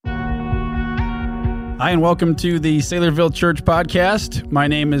Hi, and welcome to the Saylorville Church Podcast. My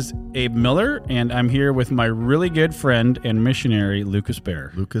name is Abe Miller, and I'm here with my really good friend and missionary, Lucas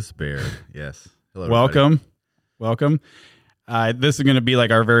Baer. Lucas Baer, yes. Hello, everybody. Welcome. This is going to be like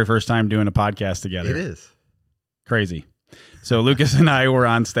our very first time doing a podcast together. It is. Crazy. So Lucas and I were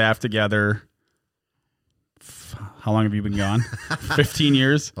on staff together. How long have you been gone? 15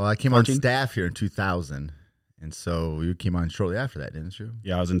 years? Well, I came 14? on staff here in 2000, and so you came on shortly after that, didn't you?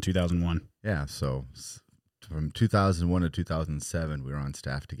 Yeah, I was in 2001. Yeah, so from 2001 to 2007, we were on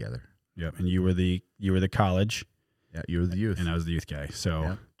staff together. Yep, and you were the college. Yeah, you were the youth. And I was the youth guy. So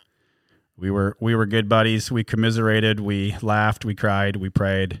yeah. we were good buddies. We commiserated, we laughed, we cried, we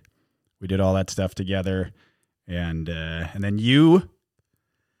prayed. We did all that stuff together. And then you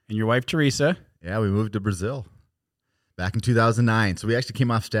and your wife, Teresa. Yeah, we moved to Brazil back in 2009. So we actually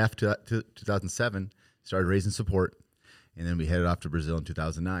came off staff to 2007, started raising support, and then we headed off to Brazil in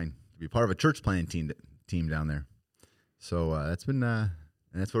 2009 to be part of a church planting team down there. So that's been, and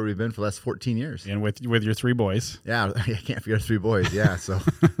that's where we've been for the last 14 years. And with your three boys. Yeah, I can't forget our three boys. Yeah, so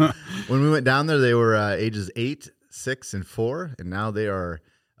when we went down there, they were ages 8, 6, and 4, and now they are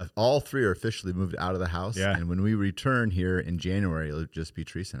all three are officially moved out of the house. Yeah. And when we return here in January, it'll just be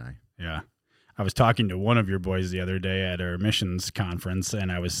Teresa and I. Yeah. I was talking to one of your boys the other day at our missions conference,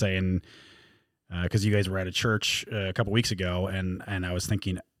 and I was saying, because you guys were at a church a couple weeks ago, and I was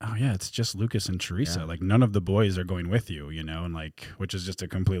thinking, oh yeah, it's just Lucas and Teresa. Yeah. Like none of the boys are going with you, and like, which is just a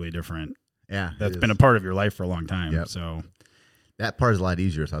completely different. Yeah, That's been a part of your life for a long time. Yep. So that part is a lot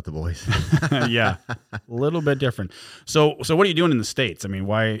easier without the boys. yeah, a little bit different. So what are you doing in the States? I mean,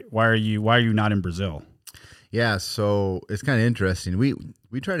 why are you not in Brazil? Yeah, so it's kind of interesting. We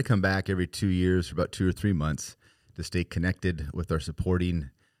try to come back every 2 years for about 2 or 3 months to stay connected with our supporting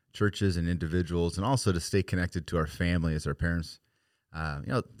churches and individuals, and also to stay connected to our family as our parents.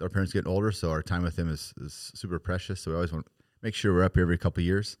 Our parents getting older, so our time with them is super precious. So we always want to make sure we're up here every couple of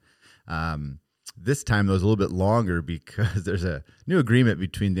years. This time, though, is a little bit longer because there's a new agreement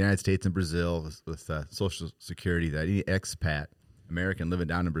between the United States and Brazil with Social Security that any expat American living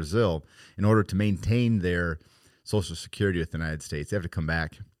down in Brazil, in order to maintain their Social Security with the United States, they have to come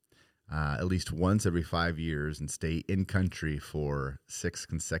back at least once every 5 years and stay in country for 6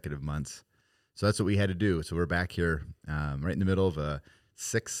 consecutive months. So that's what we had to do. So we're back here right in the middle of a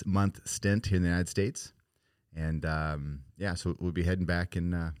 6-month stint here in the United States. And so we'll be heading back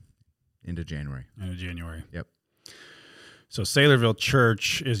into January. Into January. Yep. So Saylorville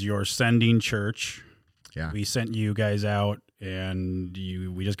Church is your sending church. Yeah. We sent you guys out, and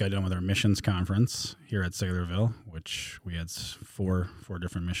we just got done with our missions conference here at Saylorville, which we had four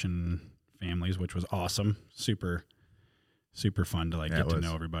different mission families, which was awesome. Super, super fun to get to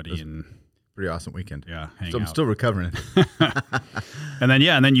know everybody. And pretty awesome weekend. Yeah. I'm still recovering. And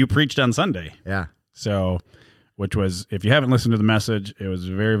then you preached on Sunday. Yeah. So, which was, if you haven't listened to the message, it was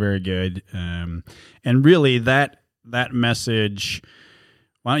very, very good. And really that message,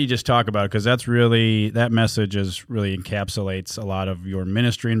 why don't you just talk about it? Because that message really encapsulates a lot of your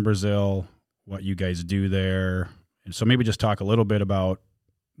ministry in Brazil, what you guys do there. And so maybe just talk a little bit about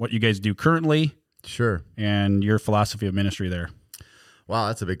what you guys do currently. Sure. And your philosophy of ministry there. Wow,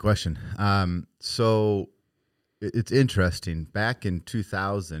 that's a big question. So it's interesting. Back in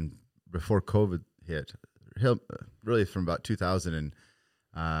 2000, before COVID hit, really from about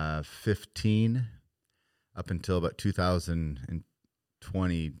 2015 up until about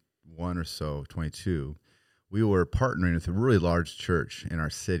 2021 or so, 22, we were partnering with a really large church in our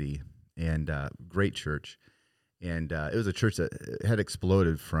city, and great church. And it was a church that had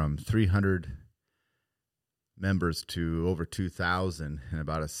exploded from 300 members to over 2,000 in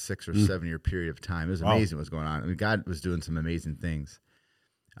about a 6 or 7 year period of time. It was amazing what was going on. I mean, God was doing some amazing things.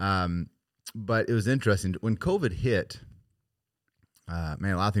 But it was interesting. When COVID hit, a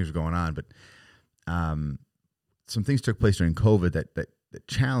lot of things were going on, but some things took place during COVID that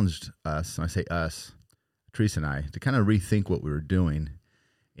challenged us, and I say us, Teresa and I, to kind of rethink what we were doing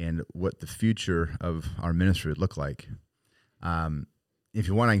and what the future of our ministry would look like. If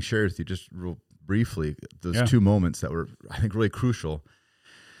you want, I can share with you just real briefly those 2 moments that were, I think, really crucial.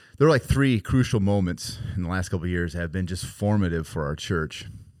 There were like 3 crucial moments in the last couple of years that have been just formative for our church.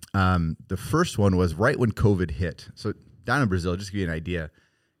 The first one was right when COVID hit. So down in Brazil, just to give you an idea,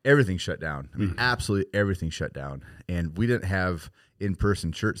 everything shut down. I mean, absolutely everything shut down. And we didn't have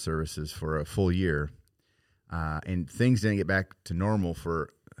in-person church services for a full year. And things didn't get back to normal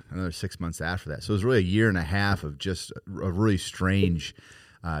for another 6 months after that. So it was really a year and a half of just a really strange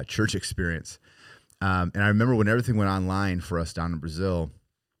church experience. And I remember when everything went online for us down in Brazil,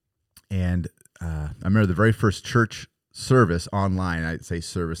 and I remember the very first church service online, I'd say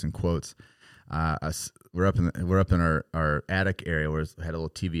service in quotes, we're up in our attic area where we had a little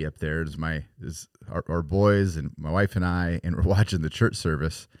TV up there. There's our boys and my wife and I, and we're watching the church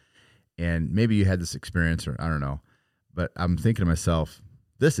service. And maybe you had this experience, or I don't know, but I'm thinking to myself,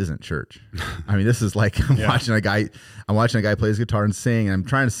 this isn't church. I mean, this is like I'm watching a guy play his guitar and sing, and I'm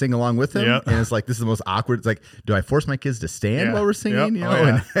trying to sing along with him. Yep. And it's like, this is the most awkward. It's like, do I force my kids to stand while we're singing? Yep. You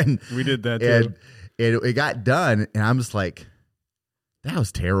know, and we did that too. And it got done, and I'm just like, that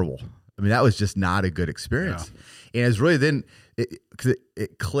was terrible. I mean, that was just not a good experience. Yeah. And it's really then, because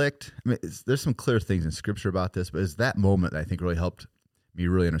it clicked. I mean, there's some clear things in Scripture about this, but it's that moment that I think really helped me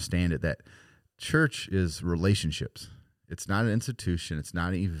really understand it, that church is relationships. It's not an institution. It's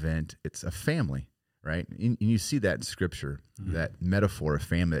not an event. It's a family, right? And you see that in Scripture, that metaphor of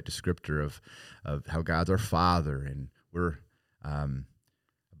family, that descriptor of how God's our Father, and we're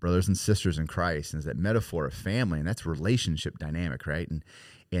brothers and sisters in Christ, and it's that metaphor of family, and that's relationship dynamic, right?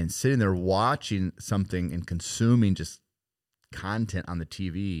 And sitting there watching something and consuming just content on the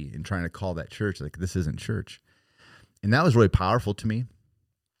TV and trying to call that church, like, this isn't church. And that was really powerful to me.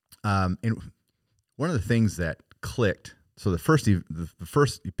 And one of the things that clicked, so the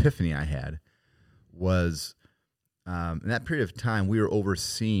first epiphany I had was in that period of time, we were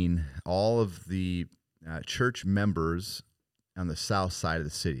overseeing all of the church members on the south side of the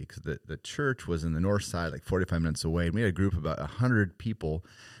city, because the church was in the north side, like 45 minutes away. And we had a group of about 100 people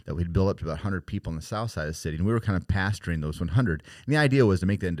that we'd built up to about 100 people on the south side of the city. And we were kind of pastoring those 100. And the idea was to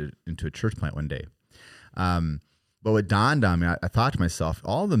make that into a church plant one day. But what dawned on me, I thought to myself,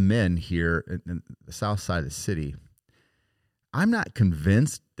 all the men here in the south side of the city, I'm not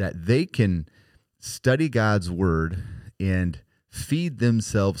convinced that they can study God's word and feed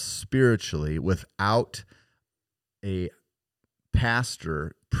themselves spiritually without a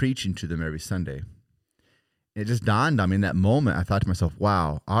pastor preaching to them every Sunday. It just dawned on me in that moment. I thought to myself,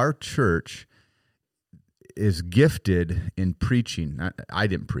 wow, our church is gifted in preaching. I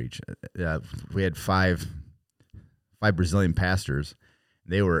didn't preach. We had five Brazilian pastors.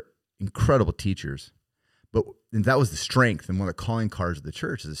 They were incredible teachers. And that was the strength, and one of the calling cards of the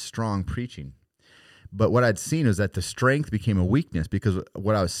church is strong preaching. But what I'd seen was that the strength became a weakness, because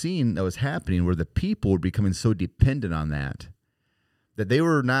what I was seeing that was happening were the people were becoming so dependent on that they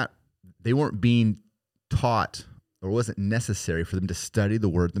weren't being taught, or it wasn't necessary for them to study the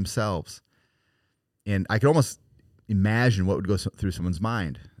word themselves. And I could almost imagine what would go through someone's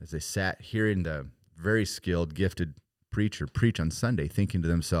mind as they sat hearing the very skilled, gifted preacher preach on Sunday, thinking to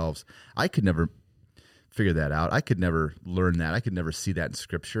themselves, I could never figure that out. I could never learn that. I could never see that in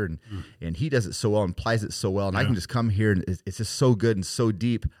Scripture. And he does it so well and applies it so well. And I can just come here and it's just so good and so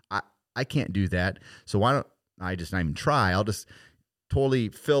deep. I can't do that. So why don't I just not even try? I'll just totally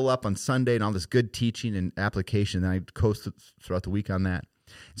fill up on Sunday and all this good teaching and application. And I coast throughout the week on that.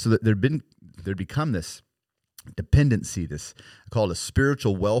 So that there'd become this dependency, this I call it a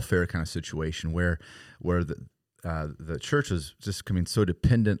spiritual welfare kind of situation where the church was just becoming so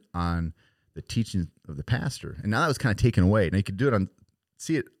dependent on the teaching of the pastor. And now that was kind of taken away. Now you could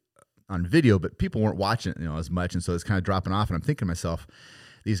see it on video, but people weren't watching it, as much. And so it's kind of dropping off. And I'm thinking to myself,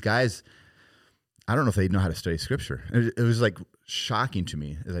 these guys, I don't know if they know how to study Scripture. It was like shocking to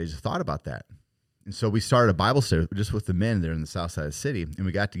me as I just thought about that. And so we started a Bible study just with the men there in the south side of the city. And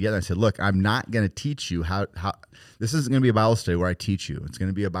we got together and I said, look, I'm not going to teach you how this isn't going to be a Bible study where I teach you. It's going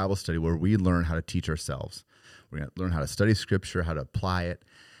to be a Bible study where we learn how to teach ourselves. We're going to learn how to study Scripture, how to apply it.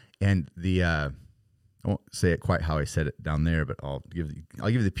 And I won't say it quite how I said it down there, but I'll give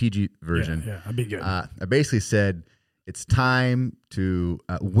you the PG version. Yeah, that'd be good. I basically said, it's time to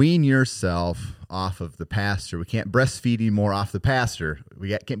wean yourself off of the pastor. We can't breastfeed anymore off the pastor.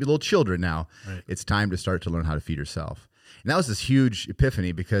 Can't be little children now. Right. It's time to start to learn how to feed yourself. And that was this huge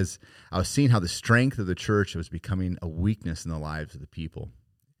epiphany, because I was seeing how the strength of the church was becoming a weakness in the lives of the people,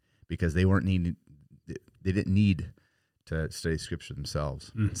 because they didn't need to study Scripture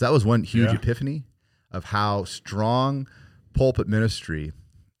themselves. So that was one huge epiphany of how strong pulpit ministry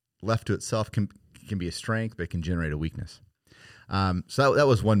left to itself can be a strength, but it can generate a weakness. So that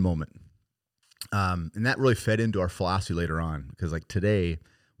was one moment. And that really fed into our philosophy later on, because like today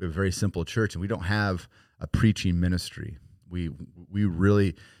we have a very simple church and we don't have a preaching ministry. We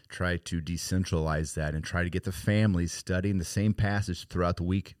really try to decentralize that and try to get the families studying the same passage throughout the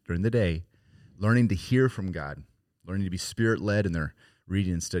week during the day, learning to hear from God, learning to be Spirit-led in their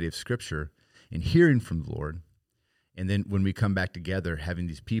reading and study of Scripture, and hearing from the Lord. And then when we come back together, having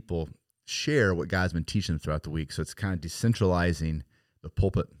these people share what God's been teaching them throughout the week. So it's kind of decentralizing the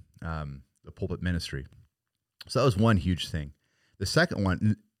pulpit ministry. So that was one huge thing. The second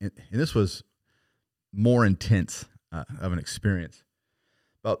one, and this was more intense of an experience.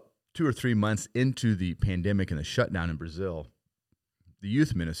 About 2 or 3 months into the pandemic and the shutdown in Brazil, the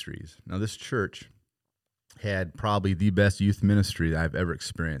youth ministries. Now, this church had probably the best youth ministry that I've ever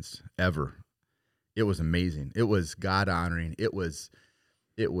experienced, ever. It was amazing. It was God-honoring. It was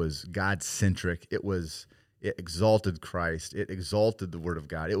God-centric. It exalted Christ. It exalted the Word of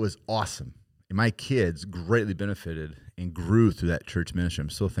God. It was awesome. And my kids greatly benefited and grew through that church ministry. I'm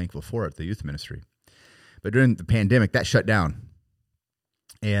so thankful for it, the youth ministry. But during the pandemic, that shut down.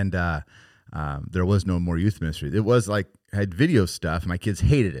 And there was no more youth ministry. It was like I had video stuff, and my kids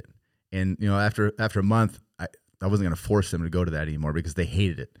hated it. And after a month, I wasn't going to force them to go to that anymore because they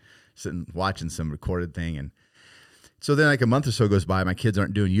hated it, sitting watching some recorded thing. And so then like a month or so goes by, my kids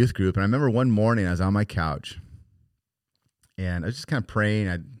aren't doing youth group. And I remember one morning I was on my couch, and I was just kind of praying.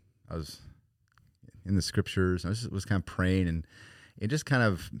 I was in the scriptures. I was kind of praying and just kind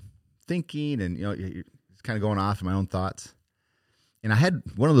of thinking, and just kind of going off in my own thoughts. And I had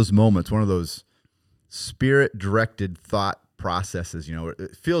one of those moments, one of those spirit-directed thought processes.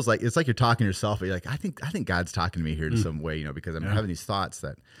 It feels like it's like you're talking to yourself. But you're like, I think God's talking to me here in some way. Because I'm having these thoughts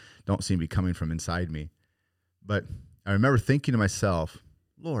that don't seem to be coming from inside me. But I remember thinking to myself,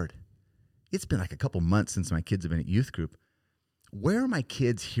 Lord, it's been like a couple months since my kids have been at youth group. Where are my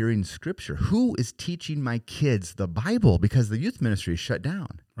kids hearing scripture? Who is teaching my kids the Bible? Because the youth ministry is shut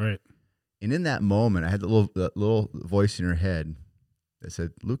down. Right. And in that moment, I had the little voice in your head that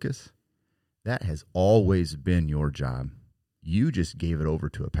said, Lucas, that has always been your job. You just gave it over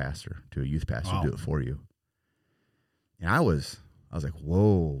to a youth pastor to do it for you. And I was like,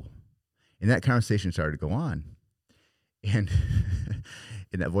 whoa. And that conversation started to go on. And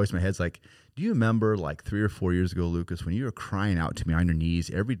that voice in my head's like, do you remember like 3 or 4 years ago, Lucas, when you were crying out to me on your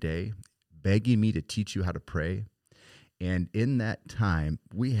knees every day, begging me to teach you how to pray? And in that time,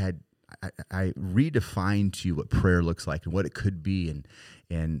 I redefined to you what prayer looks like and what it could be,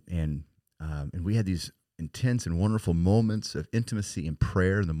 and we had these intense and wonderful moments of intimacy and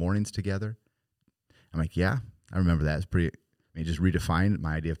prayer in the mornings together. I'm like, yeah, I remember that. It's pretty. Just redefined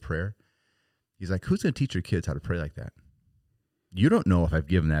my idea of prayer. He's like, who's going to teach your kids how to pray like that? You don't know if I've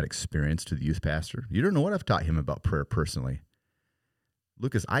given that experience to the youth pastor. You don't know what I've taught him about prayer personally.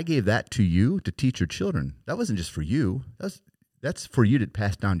 Lucas, I gave that to you to teach your children. That wasn't just for you. That's for you to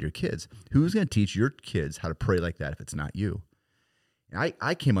pass down to your kids. Who's going to teach your kids how to pray like that if it's not you? And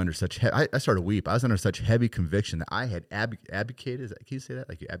I came under I started to weep. I was under such heavy conviction that I had abdicated. Can you say that?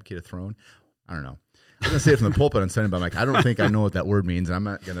 Like you abdicate a throne? I don't know. I was going to say it from the pulpit on Sunday, but I'm like, I don't think I know what that word means, and I'm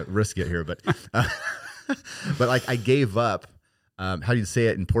not going to risk it here. But like I gave up. How do you say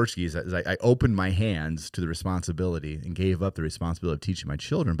it in Portuguese? I opened my hands to the responsibility and gave up the responsibility of teaching my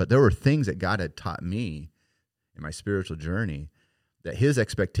children. But there were things that God had taught me in my spiritual journey that his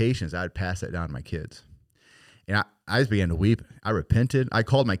expectations, I would pass that down to my kids. And I just began to weep. I repented. I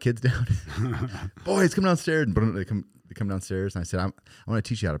called my kids down. Boys, come downstairs. And they come downstairs, and I said, I want to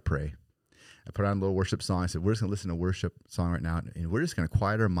teach you how to pray. I put on a little worship song. I said, we're just going to listen to a worship song right now, and we're just going to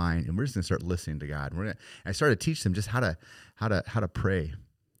quiet our mind, and we're just going to start listening to God. And I started to teach them just how to pray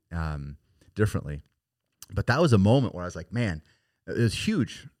differently. But that was a moment where I was like, man, it was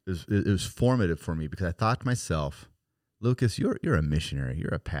huge. It was formative for me, because I thought to myself, Lucas, you're a missionary.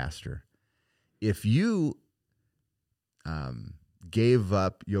 You're a pastor. If you gave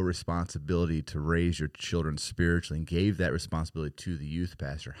up your responsibility to raise your children spiritually and gave that responsibility to the youth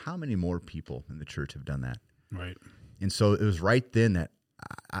pastor, how many more people in the church have done that? Right. And so it was right then that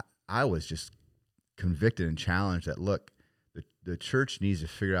I was just convicted and challenged that, look, the church needs to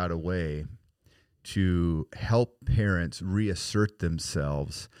figure out a way to help parents reassert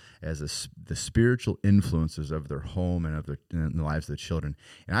themselves as the spiritual influences of their home and in the lives of the children.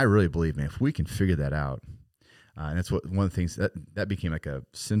 And I really believe, man, if we can figure that out, and that's one of the things that became like a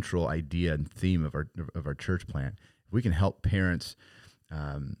central idea and theme of our church plant. If we can help parents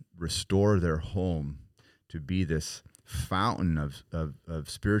restore their home to be this fountain of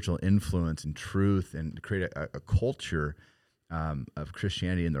spiritual influence and truth, and create a culture of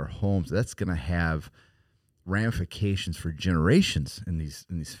Christianity in their homes, that's going to have ramifications for generations in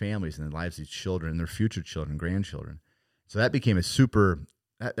these families and the lives of these children and their future children, grandchildren. So that became a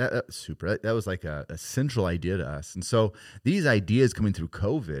that was like a central idea to us. And so these ideas coming through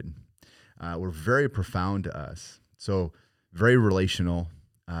COVID were very profound to us. So very relational,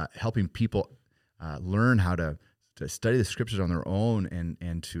 helping people learn how to study the scriptures on their own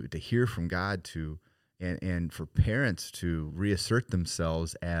and to hear from God, and for parents to reassert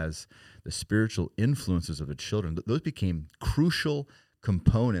themselves as the spiritual influences of the children. Those became crucial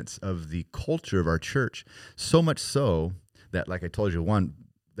components of the culture of our church, so much so that, like I told you,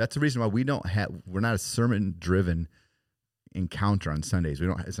 that's the reason why we're not a sermon-driven encounter on Sundays.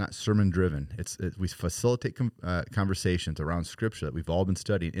 It's not sermon driven. We facilitate conversations around Scripture that we've all been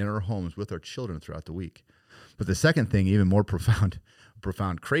studying in our homes with our children throughout the week. But the second thing, even more profound,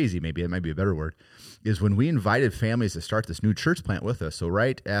 crazy, maybe it might be a better word, is when we invited families to start this new church plant with us. So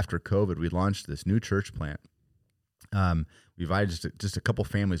right after COVID, we launched this new church plant. We invited just a couple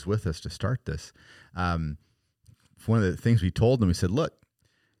families with us to start this. One of the things we told them, we said, look,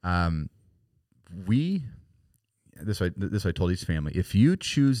 this I told each family, if you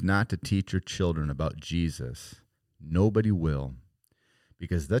choose not to teach your children about Jesus, nobody will.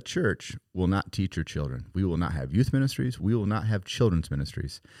 Because the church will not teach your children. We will not have youth ministries. We will not have children's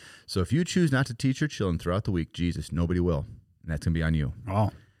ministries. So if you choose not to teach your children throughout the week, Jesus, nobody will. And that's going to be on you. Oh.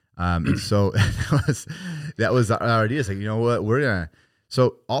 And so that was our idea. It's like, you know what,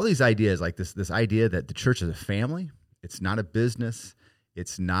 so all these ideas, like this idea that the church is a family, it's not a business,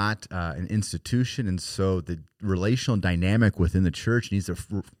 it's not an institution. And so the relational dynamic within the church needs to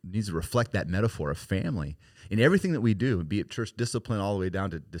reflect that metaphor of family. In everything that we do, be it church discipline all the way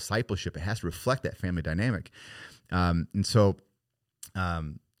down to discipleship, it has to reflect that family dynamic. So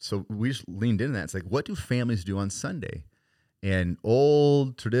we just leaned into that. It's like, what do families do on Sunday? And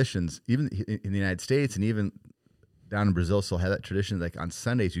old traditions, even in the United States and even down in Brazil, still have that tradition. Like on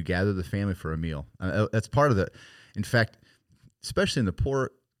Sundays, you gather the family for a meal. That's part of the. In fact, especially in the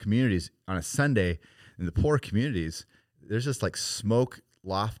poor communities, on a Sunday, in the poor communities, there's just like smoke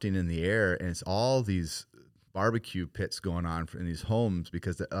lofting in the air, and it's all these barbecue pits going on in these homes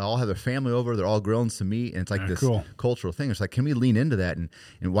because they all have their family over. They're all grilling some meat, and it's like this cultural thing. It's like, can we lean into that? And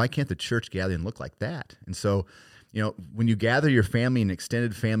why can't the church gathering look like that? And so, when you gather your family and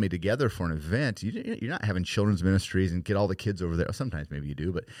extended family together for an event, you're not having children's ministries and get all the kids over there. Sometimes maybe you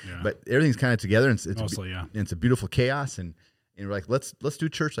do, but everything's kind of together. And it's a beautiful chaos. And we're like, let's do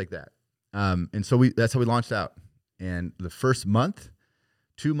church like that. And so that's how we launched out. And the first month,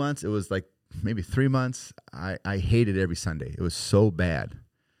 2 months, it was like maybe 3 months, I hated every Sunday. It was so bad.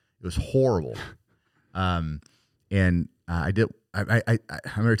 It was horrible. I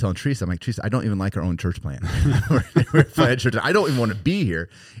remember telling Teresa, I'm like, Teresa, I don't even like our own church plant. We're at church. I don't even want to be here.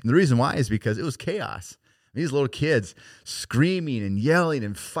 And the reason why is because it was chaos. These little kids screaming and yelling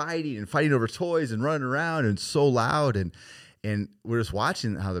and fighting over toys and running around and so loud. And we're just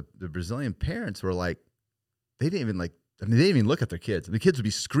watching how the Brazilian parents were like, they didn't even look at their kids. The kids would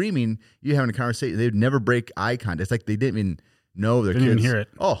be screaming, you having a conversation. They would never break eye contact. It's like they didn't even know their kids. Didn't even hear it.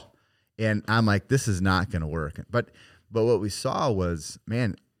 Oh, and I'm like, this is not going to work. But what we saw was,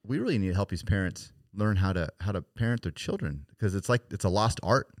 man, we really need to help these parents learn how to parent their children, because it's a lost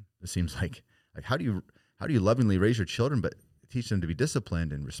art. It seems like how do you lovingly raise your children, but teach them to be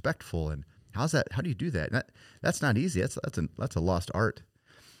disciplined and respectful? And how do you do that? That's not easy. That's a lost art.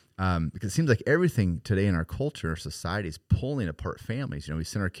 Because it seems like everything today in our culture, our society, is pulling apart families. We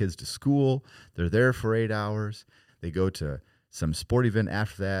send our kids to school. They're there for 8 hours. They go to some sport event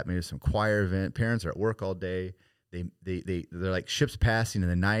after that, maybe some choir event. Parents are at work all day. They're like ships passing in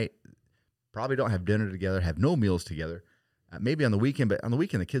the night. Probably don't have dinner together, have no meals together. Maybe on the weekend, but on the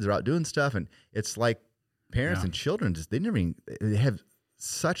weekend the kids are out doing stuff, and it's like parents and children they have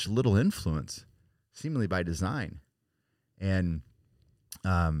such little influence, seemingly by design. And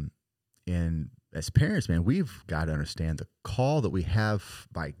as parents, man, we've got to understand the call that we have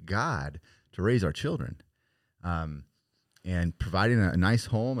by God to raise our children. And providing a nice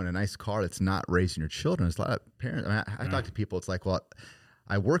home and a nice car that's not raising your children. There's a lot of parents. I talk to people. It's like, well,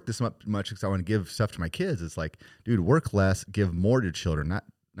 I work this much because I want to give stuff to my kids. It's like, dude, work less, give more to children, not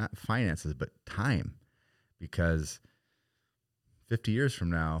finances, but time. Because 50 years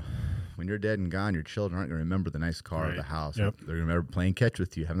from now, when you're dead and gone, your children aren't going to remember the nice car or the house. Yep. They're going to remember playing catch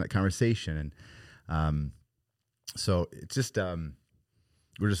with you, having that conversation. And so it's just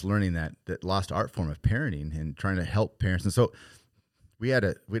we're just learning that lost art form of parenting and trying to help parents. And so we had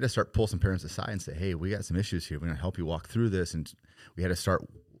to start pull some parents aside and say, hey, we got some issues here. We're going to help you walk through this. And we had to start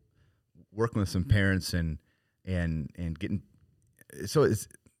working with some parents and getting. So it's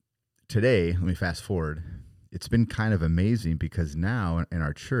today. Let me fast forward. It's been kind of amazing because now in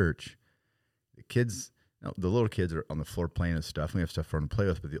our church, the kids, the little kids are on the floor playing with stuff. We have stuff for them to play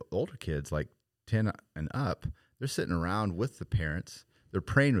with, but the older kids, like 10 and up, they're sitting around with the parents. They're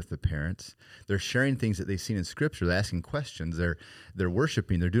praying with the parents. They're sharing things that they've seen in Scripture. They're asking questions. They're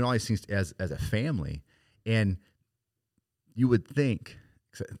worshiping. They're doing all these things as a family. And you would think,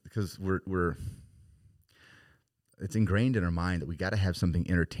 because it's ingrained in our mind that we got to have something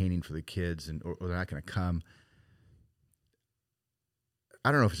entertaining for the kids, or they're not going to come.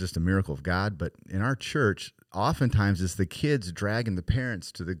 I don't know if it's just a miracle of God, but in our church, oftentimes it's the kids dragging the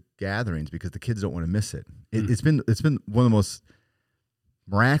parents to the gatherings because the kids don't want to miss it. It's been one of the most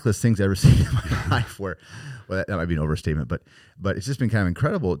miraculous things I've ever seen in my life. Where, well, that might be an overstatement, but it's just been kind of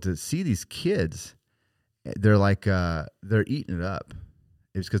incredible to see these kids. They're like they're eating it up.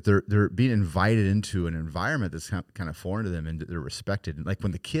 It's because they're being invited into an environment that's kind of foreign to them, and they're respected. And like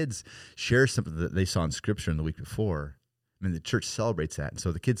when the kids share something that they saw in Scripture in the week before, I mean, the church celebrates that, and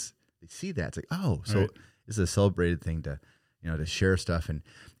so the kids, they see that. It's like, oh, so this is a celebrated thing to share stuff. And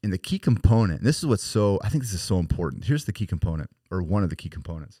the key component, and this is I think this is so important. Here's the key component, or one of the key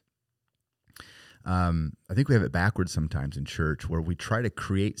components. I think we have it backwards sometimes in church, where we try to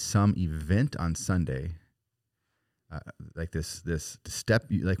create some event on Sunday. Like this step,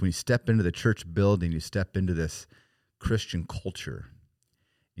 like when you step into the church building, you step into this Christian culture,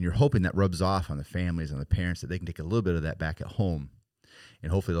 and you're hoping that rubs off on the families and the parents, that they can take a little bit of that back at home,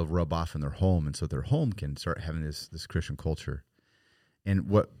 and hopefully they'll rub off in their home, and so their home can start having this Christian culture. And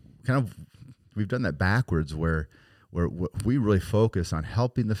we've done that backwards, where we really focus on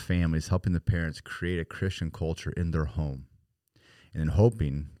helping the families, helping the parents create a Christian culture in their home. And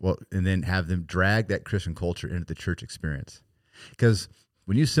then have them drag that Christian culture into the church experience. Because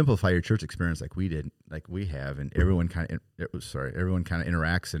when you simplify your church experience like we have, and everyone kind of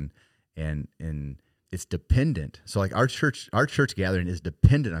interacts and it's dependent. So like our church gathering is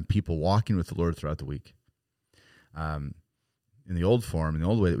dependent on people walking with the Lord throughout the week. In the old form, in the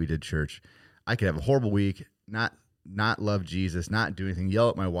old way that we did church, I could have a horrible week, not love Jesus, not do anything, yell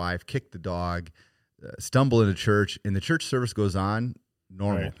at my wife, kick the dog, stumble into church, and the church service goes on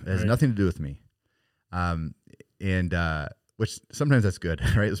normal. It has nothing to do with me. Which sometimes that's good,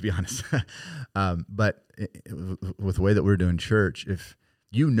 right? Let's be honest. But with the way that we're doing church, if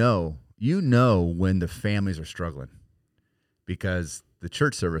you know when the families are struggling, because the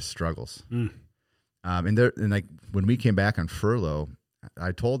church service struggles. And like when we came back on furlough,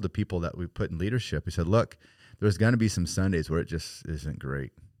 I told the people that we put in leadership, we said, look, there's going to be some Sundays where it just isn't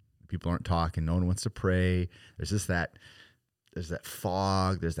great. People aren't talking. No one wants to pray. There's that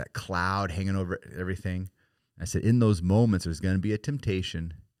fog. There's that cloud hanging over everything. I said, in those moments, there's going to be a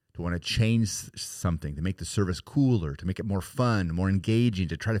temptation to want to change something, to make the service cooler, to make it more fun, more engaging,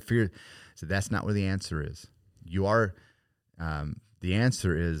 to try to figure. So that's not where the answer is. The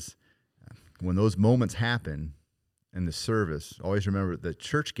answer is when those moments happen in the service, always remember the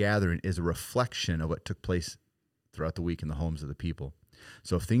church gathering is a reflection of what took place throughout the week in the homes of the people.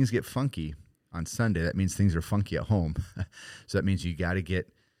 So if things get funky on Sunday, that means things are funky at home. So that means you got to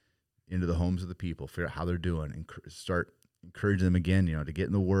get into the homes of the people, figure out how they're doing, and start encouraging them again, to get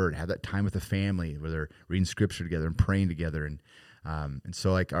in the Word, have that time with the family where they're reading Scripture together and praying together. And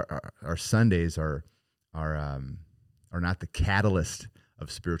so like our Sundays are not the catalyst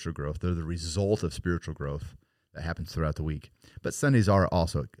of spiritual growth. They're the result of spiritual growth that happens throughout the week. But Sundays are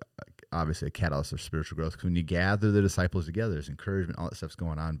also obviously a catalyst of spiritual growth, because when you gather the disciples together, there's encouragement, all that stuff's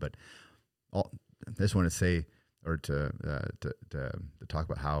going on. But I just want to say, or to talk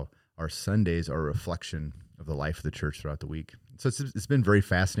about how our Sundays are a reflection of the life of the church throughout the week. So it's been very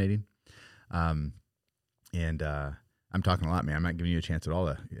fascinating. And I'm talking a lot, man. I'm not giving you a chance at all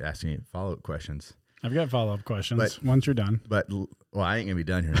to ask me follow-up questions. I've got follow-up questions once you're done. But I ain't gonna be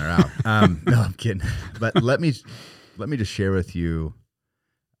done here or out. No, I'm kidding. But let me just share with you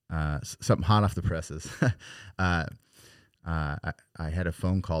something hot off the presses. I had a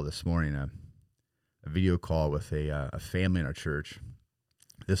phone call this morning, a video call with a family in our church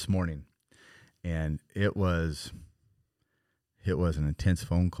this morning, and it was an intense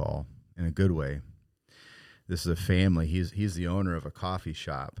phone call in a good way. This is a family. He's the owner of a coffee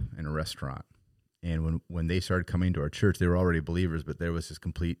shop and a restaurant. And when they started coming to our church, they were already believers, but there was this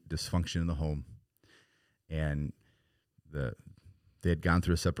complete dysfunction in the home. And they had gone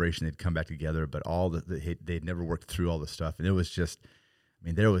through a separation. They'd come back together, but they'd never worked through all the stuff. And it was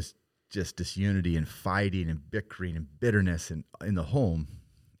there was just disunity and fighting and bickering and bitterness in the home.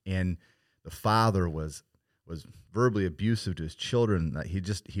 And the father was verbally abusive to his children. That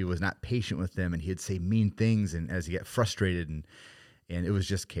he was not patient with them, and he'd say mean things, and as he got frustrated, and it was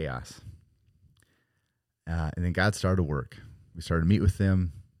just chaos. And then God started to work. We started to meet with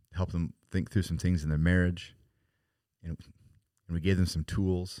them, help them think through some things in their marriage, and we gave them some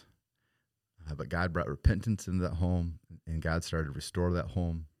tools. But God brought repentance into that home, and God started to restore that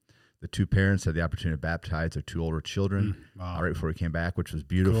home. The two parents had the opportunity to baptize their two older children right before we came back, which was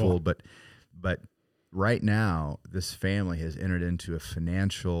beautiful. Cool. But right now, this family has entered into a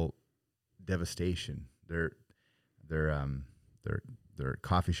financial devastation. Their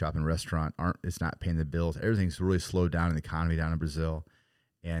coffee shop and restaurant it's not paying the bills. Everything's really slowed down in the economy down in Brazil.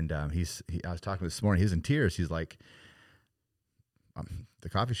 And I was talking this morning. He's in tears. He's like, the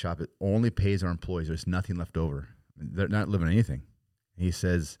coffee shop, it only pays our employees. There's nothing left over. They're not living on anything. He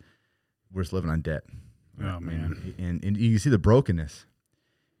says, we're just living on debt. Oh, man. And you can see the brokenness.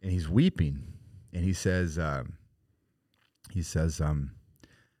 And he's weeping. And he says,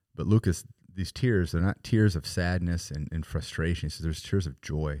 but Lucas, these tears, they're not tears of sadness and frustration. He says there's tears of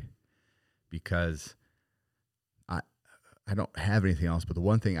joy, because I don't have anything else, but the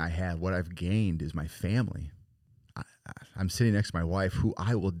one thing I have, what I've gained, is my family. I'm sitting next to my wife, who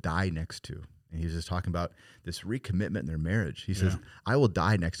I will die next to. And he was just talking about this recommitment in their marriage. He says, I will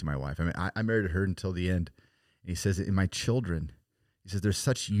die next to my wife. I mean, I married her until the end. And he says, in my children, he says, there's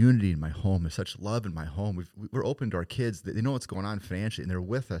such unity in my home. There's such love in my home. We're open to our kids. They know what's going on financially, and they're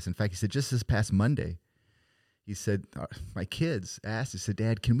with us. In fact, he said, just this past Monday, he said, my kids asked, he said,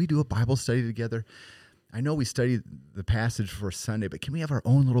 Dad, can we do a Bible study together? I know we studied the passage for Sunday, but can we have our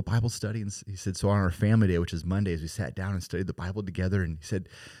own little Bible study? And he said, so on our family day, which is Mondays, we sat down and studied the Bible together. And he said,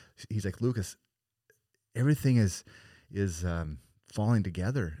 he's like, Lucas, everything is falling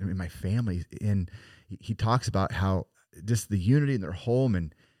together in my family. And he talks about how just the unity in their home.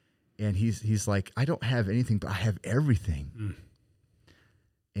 And he's like, I don't have anything, but I have everything. Mm.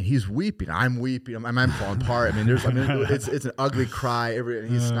 And he's weeping. I'm weeping. I'm falling apart. It's an ugly cry. And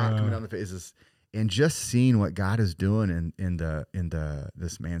he's not coming down the faces. And just seeing what God is doing in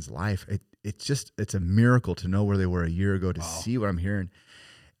this man's life, it's a miracle to know where they were a year ago, to see what I'm hearing.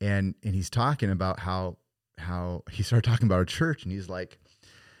 And he's talking about how he started talking about our church, and he's like,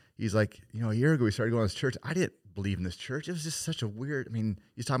 a year ago we started going to this church. I didn't believe in this church. It was just such a weird.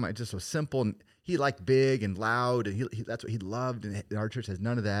 He's talking about it just so simple, and he liked big and loud, and he that's what he loved. And our church has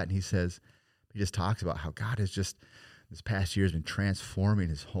none of that. And he just talks about how God has just, this past year, has been transforming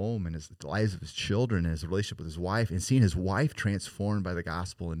his home and the lives of his children and his relationship with his wife, and seeing his wife transformed by the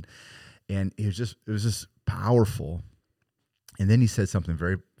gospel. And it was just powerful. And then he said something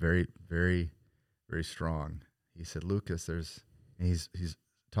very, very, very, very strong. He said, Lucas, he's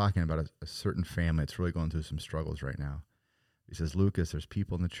talking about a certain family that's really going through some struggles right now. He says, Lucas, there's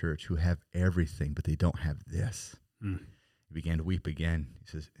people in the church who have everything, but they don't have this. Mm. He began to weep again. He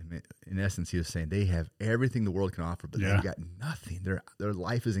says, in essence, he was saying they have everything the world can offer, but they've got nothing. Their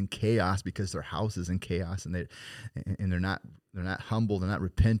life is in chaos because their house is in chaos, and they're not humble. They're not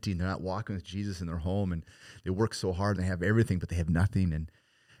repenting. They're not walking with Jesus in their home, and they work so hard and they have everything, but they have nothing. And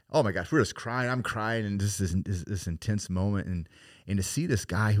oh my gosh, we're just crying. I'm crying, and this is this intense moment, and to see this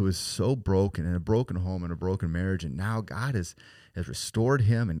guy who was so broken, in a broken home and a broken marriage, and now God has restored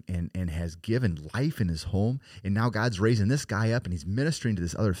him and has given life in his home. And now God's raising this guy up, and he's ministering to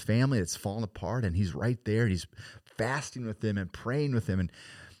this other family that's fallen apart, and he's right there, and he's fasting with them and praying with them. And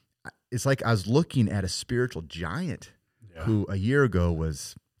it's like I was looking at a spiritual giant who a year ago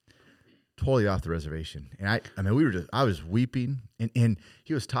was totally off the reservation. And I was weeping, and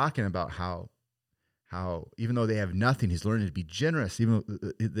he was talking about how even though they have nothing, he's learning to be generous. Even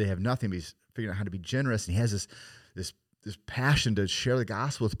though they have nothing, but he's figuring out how to be generous. And he has this passion to share the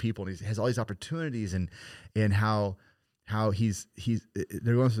gospel with people, and he has all these opportunities, and how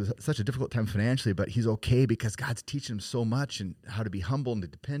they're going through such a difficult time financially, but he's okay because God's teaching him so much, and how to be humble and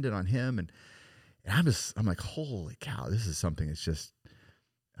dependent on him. And I'm like, holy cow, this is something that's just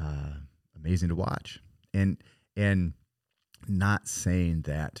amazing to watch. And not saying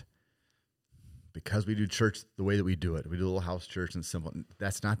that because we do church the way that we do it, we do a little house church and simple,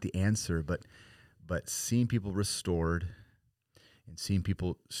 that's not the answer, but seeing people restored, and seeing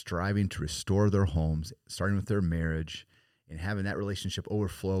people striving to restore their homes, starting with their marriage, and having that relationship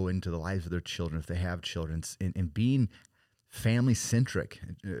overflow into the lives of their children if they have children, and being family-centric,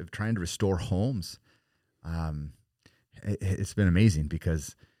 trying to restore homes. It's been amazing,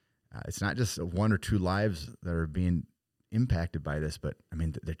 because it's not just one or two lives that are being impacted by this, but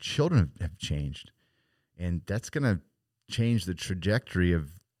the children have changed, and that's going to change the trajectory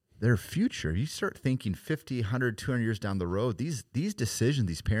of their future. You start thinking 50, 100, 200 years down the road, these decisions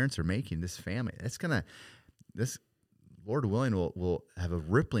these parents are making, this family, this, Lord willing, will have a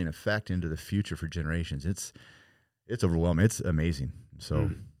rippling effect into the future for generations. It's overwhelming. It's amazing. So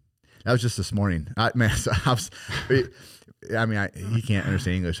that was just this morning. He can't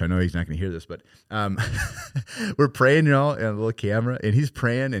understand English. I know he's not going to hear this, but we're praying, in a little camera, and he's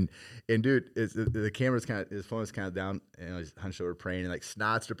praying, and dude, the camera's his phone is kind of down, and he's hunched over praying, and like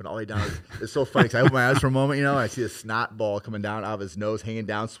snot's dripping all the way down. It's so funny because I open my eyes for a moment, and I see a snot ball coming down out of his nose, hanging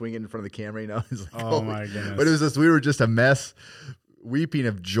down, swinging in front of the camera. It's like, oh my goodness! But it was we were just a mess, weeping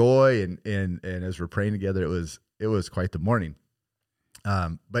of joy, and as we're praying together, it was quite the morning.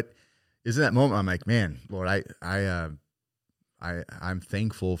 But is in that moment I'm like, man, Lord, I'm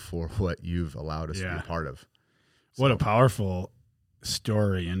thankful for what you've allowed us to be a part of. What a powerful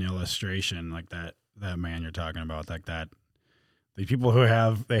story and illustration, like that man you're talking about, like that. The people who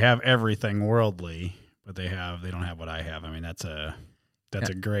have everything worldly, but they don't have what I have. I mean, that's a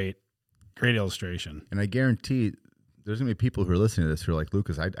great illustration. And I guarantee there's going to be people who are listening to this who are like,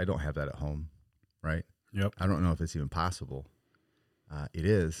 Lucas, I don't have that at home, right? Yep. I don't know if it's even possible. It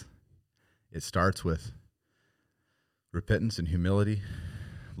is. It starts with repentance and humility,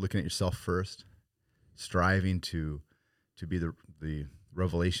 looking at yourself first, striving to be the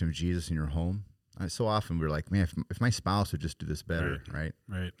revelation of Jesus in your home. So often we're like, man, if my spouse would just do this better, right?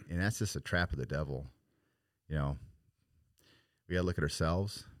 Right. And that's just a trap of the devil. We got to look at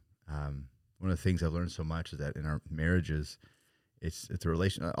ourselves. One of the things I've learned so much is that in our marriages, it's a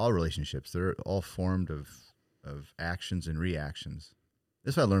relation. All relationships, they're all formed of actions and reactions.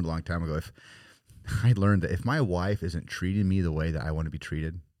 This is what I learned a long time ago. I learned that if my wife isn't treating me the way that I want to be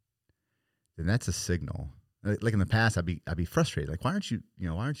treated, then that's a signal. Like in the past, I'd be frustrated. Like, why aren't you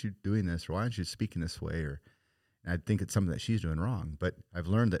doing this, or why aren't you speaking this way? Or I'd think it's something that she's doing wrong. But I've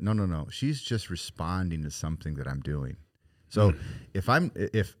learned that no, she's just responding to something that I'm doing. So if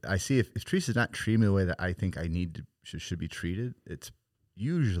Teresa's not treating me the way that I think I should be treated, it's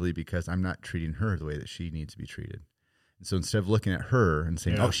usually because I'm not treating her the way that she needs to be treated. And so instead of looking at her and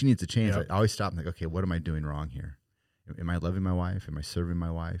saying, "Oh, she needs to change," I always stop and think, "Okay, what am I doing wrong here? Am I loving my wife? Am I serving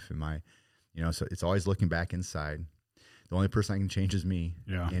my wife? Am I?" So it's always looking back inside. The only person I can change is me.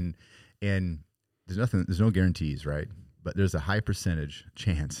 Yeah. And there's no guarantees, right? But there's a high percentage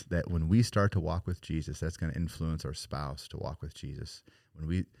chance that when we start to walk with Jesus, that's going to influence our spouse to walk with Jesus. When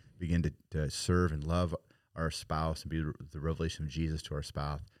we begin to serve and love our spouse and be the revelation of Jesus to our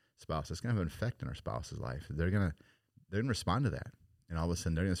spouse, it's going to have an effect in our spouse's life. They're going to respond to that. And all of a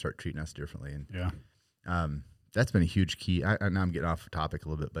sudden they're going to start treating us differently. And that's been a huge key. Now I'm getting off topic a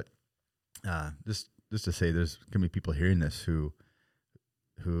little bit, but just to say, there's going to be people hearing this who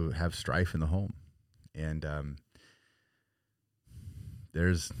have strife in the home, and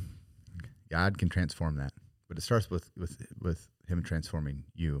God can transform that, but it starts with Him transforming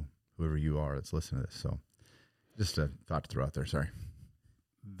you, whoever you are that's listening to this. So, just a thought to throw out there. Sorry.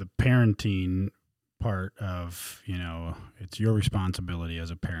 The parenting part of it's your responsibility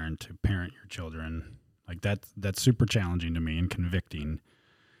as a parent to parent your children. Like that's super challenging to me and convicting.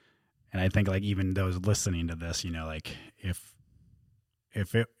 And I think like even those listening to this, like if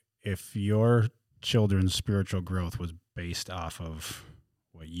your children's spiritual growth was based off of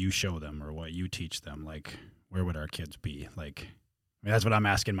what you show them or what you teach them, like where would our kids be? Like, that's what I'm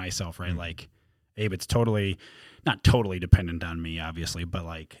asking myself, right? Like, Abe, it's not totally dependent on me, obviously, but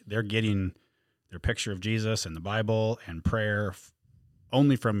like they're getting their picture of Jesus and the Bible and prayer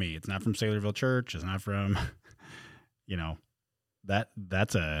only from me. It's not from Saylorville Church. It's not from,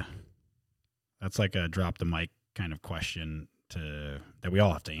 that's like a drop the mic kind of question that we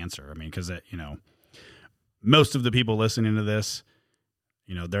all have to answer. I mean, because most of the people listening to this,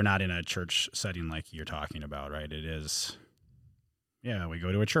 they're not in a church setting like you're talking about, right? It is, we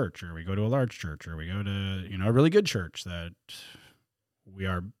go to a church, or we go to a large church, or we go to a really good church that we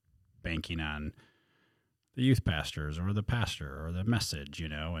are banking on the youth pastors or the pastor or the message,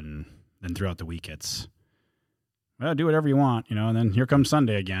 and then throughout the week it's, well, do whatever you want, and then here comes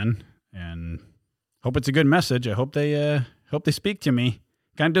Sunday again, and hope it's a good message. I hope they speak to me.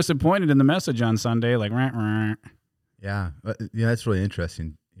 Kind of disappointed in the message on Sunday, like, rah, rah. Yeah, that's really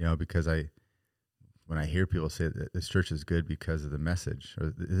interesting, because when I hear people say that this church is good because of the message,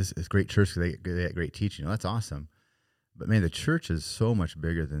 or this is great church because they get great teaching, that's awesome. But man, the church is so much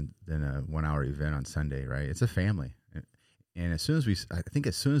bigger than a 1 hour event on Sunday, right? It's a family, and as soon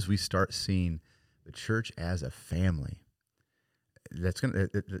as we start seeing the church as a family,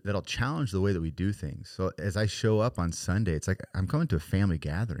 that'll challenge the way that we do things. So as I show up on Sunday, it's like I'm coming to a family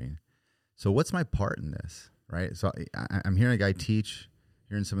gathering. So what's my part in this, right? So I'm hearing a guy teach,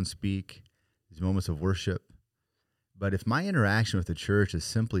 hearing someone speak, these moments of worship. But if my interaction with the church is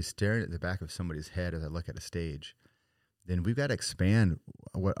simply staring at the back of somebody's head as I look at a stage, then we've got to expand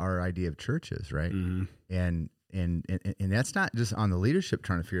what our idea of church is, right? Mm-hmm. And that's not just on the leadership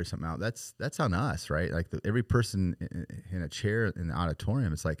trying to figure something out. That's on us, right? Like every person in a chair in the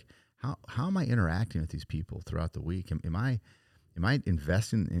auditorium. It's like, how am I interacting with these people throughout the week? Am I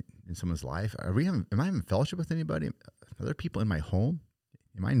investing in someone's life? Am I having fellowship with anybody? Are there people in my home?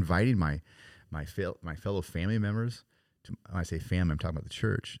 Am I inviting my fellow family members? When I say family, I'm talking about the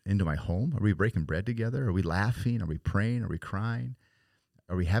church, into my home. Are we breaking bread together? Are we laughing? Are we praying? Are we crying?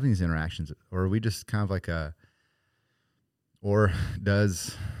 Are we having these interactions, or are we just kind of like or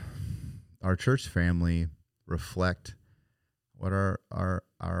does our church family reflect what our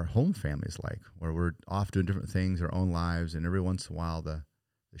home family's like, where we're off doing different things, our own lives, and every once in a while the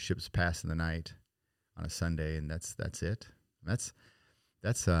ship's passing the night on a Sunday, and that's it. That's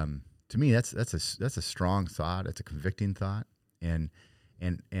to me that's a strong thought. It's a convicting thought, and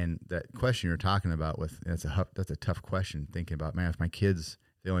that question you're talking about that's a tough question. Thinking about, man, if my kids,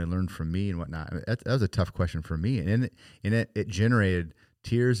 they only learn from me and whatnot. I mean, that was a tough question for me, and it generated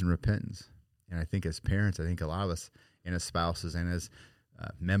tears and repentance. And I think as parents, I think a lot of us, and as spouses, and as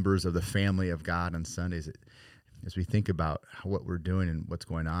members of the family of God on Sundays, as we think about what we're doing and what's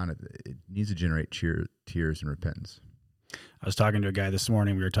going on, it needs to generate tears and repentance. I was talking to a guy this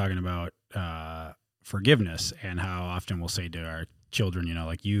morning. We were talking about forgiveness and how often we'll say to our children,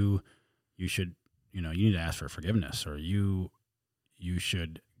 like you should, you need to ask for forgiveness, or you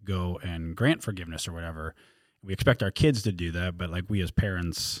should go and grant forgiveness or whatever. We expect our kids to do that, but like we as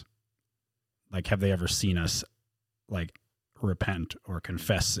parents, like, have they ever seen us like repent or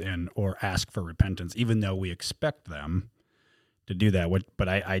confess or ask for repentance, even though we expect them to do that? But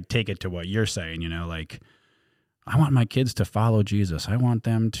I take it to what you're saying, like, I want my kids to follow Jesus. I want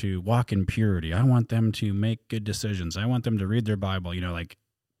them to walk in purity. I want them to make good decisions. I want them to read their Bible, like,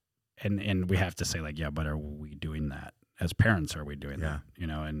 and we have to say, like, yeah, but are we doing that? As parents, are we doing that?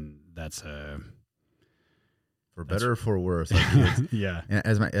 And that's for better or for worse. Like kids, yeah. And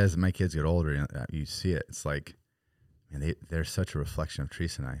as my kids get older, you see it. It's like, man, they're such a reflection of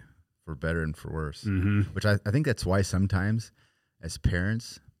Teresa and I, for better and for worse. Mm-hmm. Which I think that's why sometimes as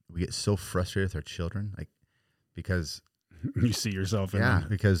parents we get so frustrated with our children, like, because you see yourself in them.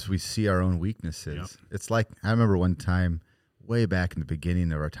 Because we see our own weaknesses. Yep. It's like, I remember one time way back in the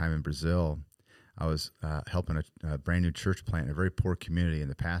beginning of our time in Brazil, I was helping a brand new church plant in a very poor community, and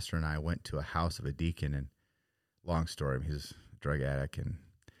the pastor and I went to a house of a deacon, and long story, he's a drug addict, and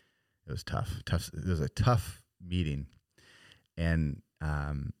it was tough. It was a tough meeting, and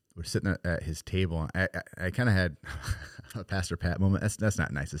we're sitting at his table. I kind of had a Pastor Pat moment. That's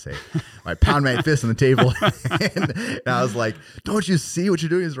not nice to say. I pound my fist on the table, and I was like, "Don't you see what you're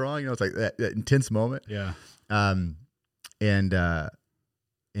doing is wrong?" It's like that intense moment. Yeah.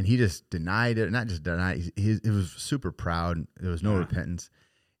 And he just denied it. Not just denied. He was super proud. There was no repentance.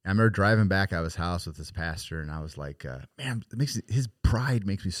 I remember driving back out of his house with this pastor, and I was like, "Man, his pride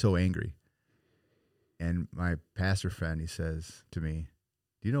makes me so angry." And my pastor friend, he says to me,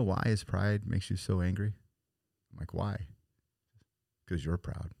 "Do you know why his pride makes you so angry?" I'm like, "Why?" "Because you're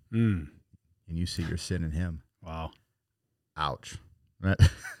proud, and you see your sin in him." Wow. Ouch.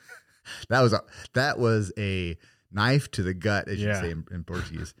 That was a knife to the gut, as you say in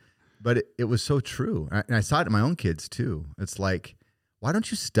Portuguese. But it was so true, and I saw it in my own kids too. It's like, why don't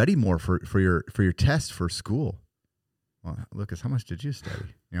you study more for your test for school? Well, Lucas, how much did you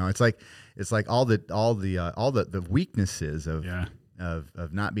study? It's like all the weaknesses of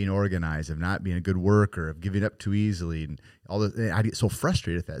not being organized, of not being a good worker, of giving up too easily, and I get so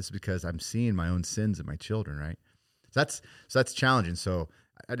frustrated with that. It's because I'm seeing my own sins in my children, right? So that's challenging. So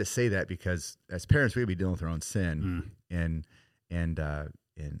I just say that because as parents, we would be dealing with our own sin, and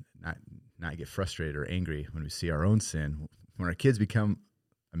not get frustrated or angry when we see our own sin. When our kids become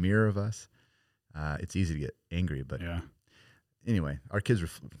a mirror of us, it's easy to get angry. But anyway, our kids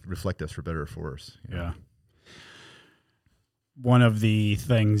reflect us for better or for worse. Yeah. One of the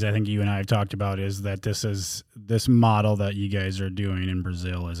things I think you and I have talked about is that this model that you guys are doing in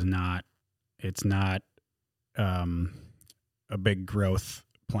Brazil is not a big growth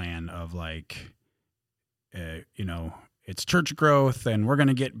plan of like, it's church growth and we're going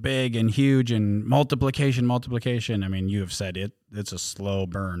to get big and huge and multiplication. I mean, you have said it's a slow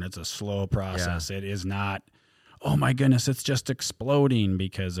burn. It's a slow process. Yeah. It is not, oh my goodness, it's just exploding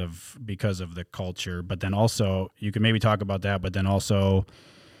because of the culture. But then also you can maybe talk about that, but then also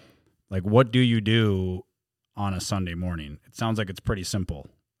like, what do you do on a Sunday morning? It sounds like it's pretty simple.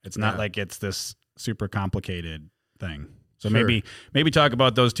 It's not like it's this super complicated thing. So maybe talk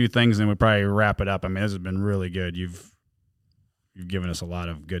about those two things and we'll probably wrap it up. I mean, this has been really good. You've given us a lot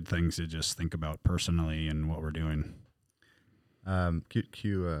of good things to just think about personally and what we're doing. Repeat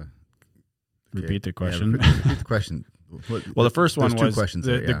the question. Repeat the question. Well, the first one was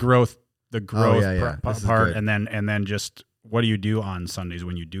the growth part, and then just what do you do on Sundays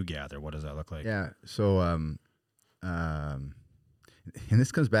when you do gather? What does that look like? Yeah. So, and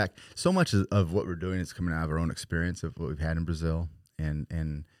this comes back, so much of what we're doing is coming out of our own experience of what we've had in Brazil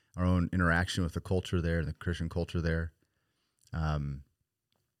and our own interaction with the culture there, the Christian culture there. In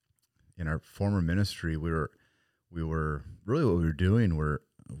our former ministry, we were really what we were doing.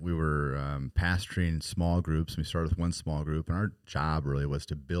 We were pastoring small groups. We started with one small group, and our job really was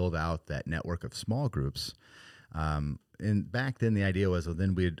to build out that network of small groups and back then the idea was, well,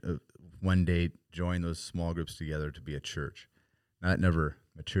 then we'd one day join those small groups together to be a church. Now, that never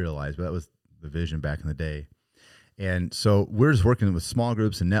materialized, but that was the vision back in the day. And so we're just working with small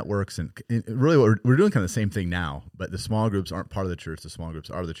groups and networks, and really we're doing kind of the same thing now, but the small groups aren't part of the church. The small groups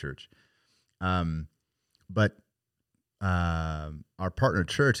are the church. But our partner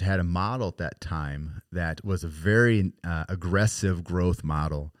church had a model at that time that was a very aggressive growth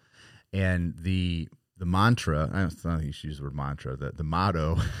model. And the mantra, I don't think you should use the word mantra, the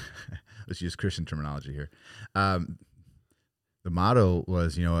motto, let's use Christian terminology here. The motto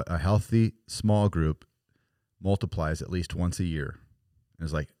was, a healthy small group multiplies at least once a year. And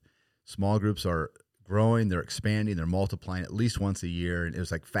it's like small groups are growing, they're expanding, they're multiplying at least once a year. And it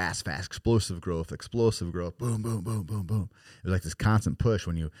was like fast, explosive growth, boom, boom, boom, boom, boom. It was like this constant push.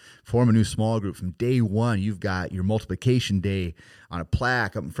 When you form a new small group, from day one, you've got your multiplication day on a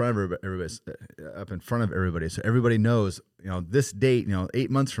plaque up in front of everybody. So everybody knows, this date,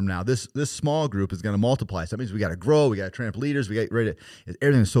 8 months from now, this small group is going to multiply. So that means we got to grow, we got to train up leaders, we got ready to,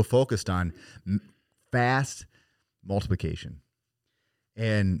 everything is so focused on fast multiplication.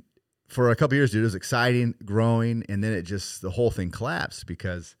 And for a couple of years, dude, it was exciting, growing, and then the whole thing collapsed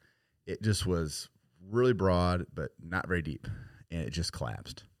because it just was really broad, but not very deep, and it just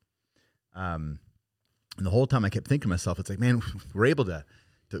collapsed. And the whole time I kept thinking to myself, it's like, man, we're able to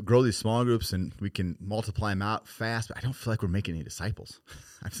grow these small groups and we can multiply them out fast, but I don't feel like we're making any disciples.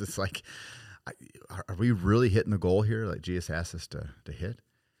 I'm just like, are we really hitting the goal here like Jesus asked us to hit?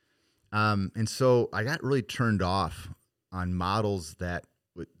 And so I got really turned off on models that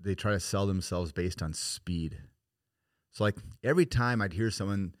they try to sell themselves based on speed. So like every time I'd hear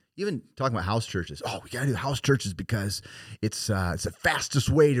someone even talking about house churches, we got to do house churches because it's the fastest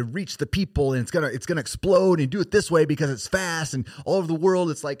way to reach the people, and it's gonna explode, and do it this way because it's fast, and all over the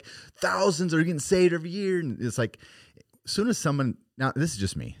world it's like thousands are getting saved every year. And it's like, as soon as someone, now this is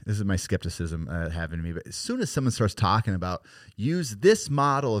just me, this is my skepticism having to me, but as soon as someone starts talking about use this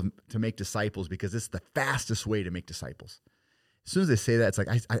model to make disciples because it's the fastest way to make disciples, as soon as they say that, it's like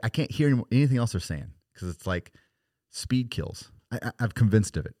I can't hear anything else they're saying, because it's like speed kills. I'm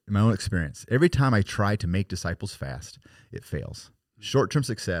convinced of it in my own experience. Every time I try to make disciples fast, it fails. Short-term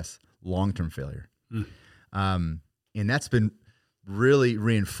success, long-term failure. And that's been really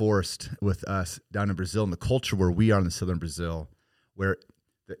reinforced with us down in Brazil, and the culture where we are in the southern Brazil, where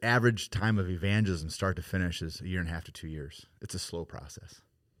the average time of evangelism start to finish is 1.5 to 2 years. It's a slow process.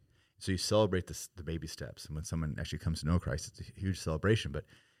 So you celebrate the baby steps. And when someone actually comes to know Christ, it's a huge celebration. But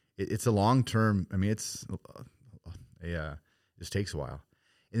it's a long-term, it just takes a while.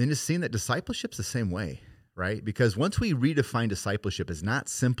 And then just seeing that discipleship's the same way, right? Because once we redefine discipleship as not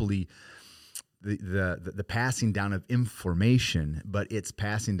simply the passing down of information, but it's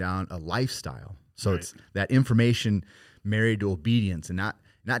passing down a lifestyle. So It's that information married to obedience, and not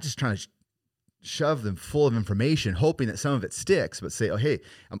just trying to shove them full of information, hoping that some of it sticks, but say, hey,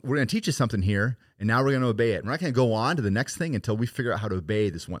 we're going to teach you something here, and now we're going to obey it. We're not going to go on to the next thing until we figure out how to obey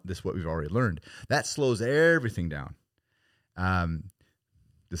this what we've already learned. That slows everything down.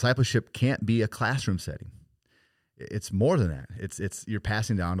 Discipleship can't be a classroom setting. It's more than that. It's you're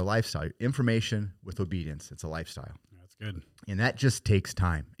passing down a lifestyle, information with obedience. It's a lifestyle. That's good. And that just takes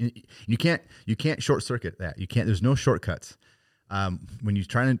time. And you can't short circuit that. There's no shortcuts. When you're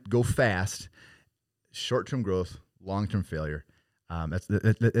trying to go fast, short-term growth, long-term failure.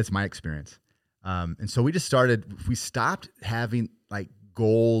 That's my experience. And so we stopped having like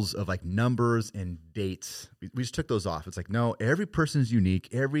goals of like numbers and dates. We just took those off. It's like, no, every person's unique.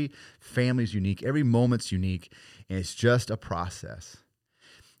 Every family's unique. Every moment's unique. And it's just a process.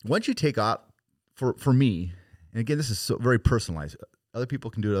 Once you take out, for me, and again, this is so very personalized. Other people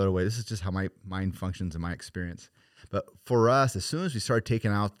can do it other way. This is just how my mind functions in my experience. But for us, as soon as we started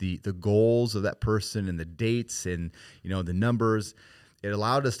taking out the goals of that person and the dates and the numbers, it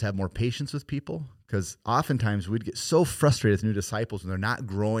allowed us to have more patience with people, because oftentimes we'd get so frustrated with new disciples when they're not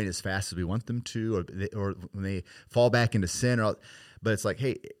growing as fast as we want them to, or when they fall back into sin. But it's like,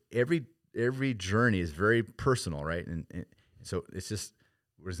 hey, every journey is very personal, right? And so it's just,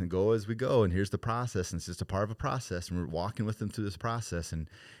 we're just going to go as we go, and here's the process, and it's just a part of a process, and we're walking with them through this process. And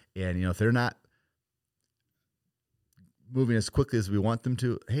if they're not moving as quickly as we want them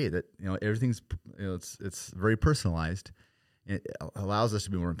to, hey, that everything's it's very personalized. It allows us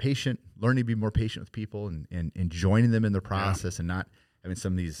to be more patient, learning to be more patient with people, and joining them in their process, and not having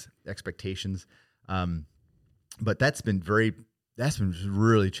some of these expectations. But that's been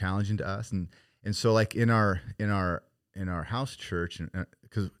really challenging to us, and so like in our house church,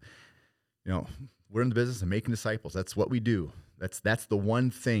 because we're in the business of making disciples. That's what we do. That's the one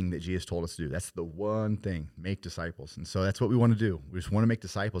thing that Jesus told us to do. That's the one thing, make disciples. And so that's what we want to do. We just want to make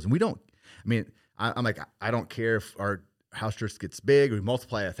disciples. And we don't, I mean, I'm like, I don't care if our house church gets big or we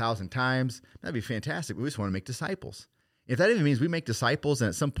multiply 1,000 times. That'd be fantastic. We just want to make disciples. If that even means we make disciples and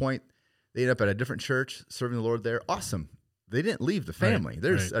at some point they end up at a different church serving the Lord there, awesome. They didn't leave the family. Right,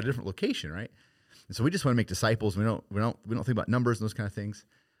 There's right. a different location, right? And so we just want to make disciples. We don't think about numbers and those kind of things.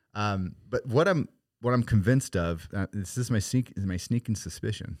 But what I'm convinced of, this is my sneaking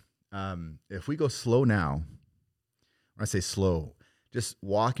suspicion. If we go slow now, when I say slow, just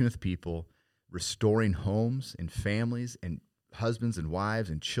walking with people, restoring homes and families and husbands and wives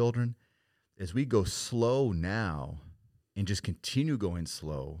and children, as we go slow now and just continue going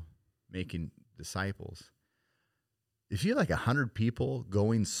slow, making disciples. If you have like 100 people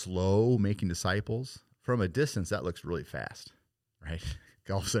going slow, making disciples, from a distance, that looks really fast, right?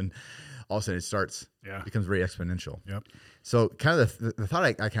 All of a sudden it becomes very exponential. Yep. So kind of the thought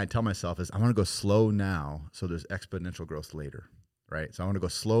I kind of tell myself is I want to go slow now so there's exponential growth later, right? So I want to go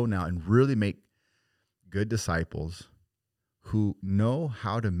slow now and really make good disciples who know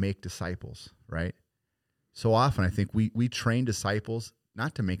how to make disciples, right? So often I think we train disciples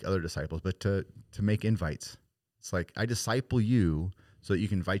not to make other disciples, but to make invites. It's like I disciple you so that you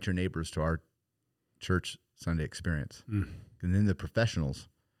can invite your neighbors to our church Sunday experience. And then the professionals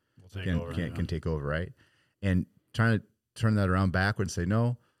can take over, right? And trying to turn that around backward and say,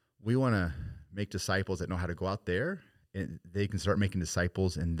 no, we want to make disciples that know how to go out there and they can start making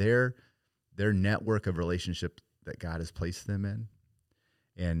disciples in their network of relationship that God has placed them in.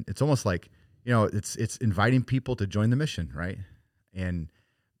 And it's almost like, it's inviting people to join the mission, right? And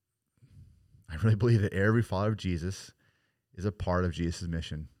I really believe that every follower of Jesus is a part of Jesus'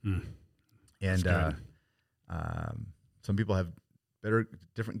 mission. And some people have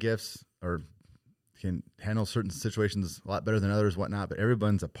different gifts or can handle certain situations a lot better than others, whatnot, but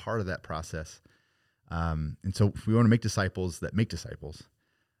everyone's a part of that process. And so if we want to make disciples that make disciples,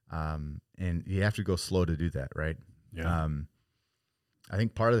 and you have to go slow to do that, right? Yeah. I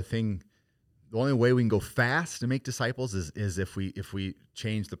think part of the only way we can go fast to make disciples is if we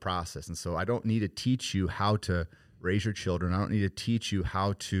change the process. And so I don't need to teach you how to raise your children. I don't need to teach you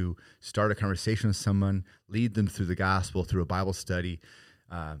how to start a conversation with someone, lead them through the gospel, through a Bible study,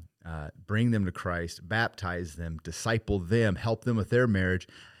 bring them to Christ, baptize them, disciple them, help them with their marriage.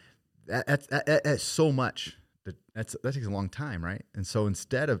 That's so much. That takes a long time, right? And so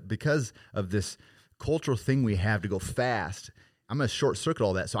because of this cultural thing we have to go fast, I'm going to short circuit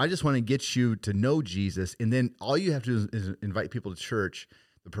all that. So I just want to get you to know Jesus, and then all you have to do is invite people to church.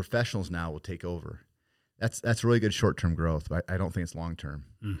 The professionals now will take over. That's really good short-term growth, but I don't think it's long-term.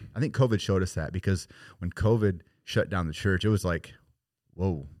 I think COVID showed us that, because when COVID shut down the church, it was like,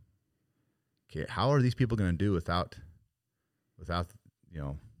 whoa, okay, how are these people going to do without the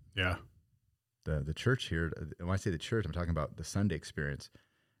church here? And when I say the church, I'm talking about the Sunday experience.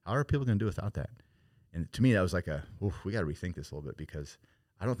 How are people going to do without that? And to me, that was like we got to rethink this a little bit, because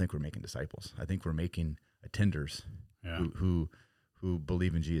I don't think we're making disciples. I think we're making attenders who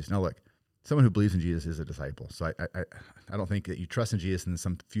believe in Jesus. Now, look, someone who believes in Jesus is a disciple. So I don't think that you trust in Jesus and in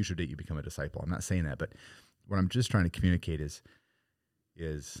some future date you become a disciple. I'm not saying that, but what I'm just trying to communicate is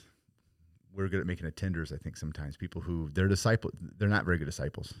we're good at making attenders. I think sometimes people who they're not very good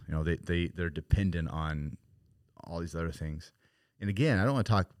disciples. They're dependent on all these other things. And again, I don't want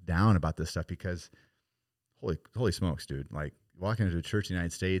to talk down about this stuff, because holy smokes, dude! Like walking into a church in the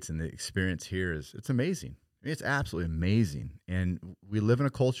United States and the experience here it's amazing. I mean, it's absolutely amazing. And we live in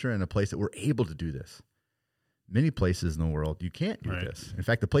a culture and a place that we're able to do this. Many places in the world, you can't do this. In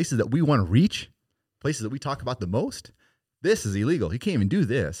fact, the places that we want to reach, places that we talk about the most, this is illegal. You can't even do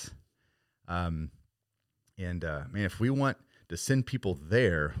this. Man, if we want to send people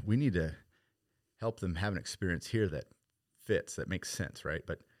there, we need to help them have an experience here that fits, that makes sense, right?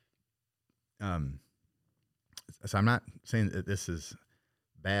 But so I'm not saying that this is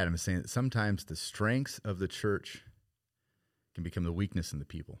bad. I'm saying that sometimes the strengths of the church can become the weakness in the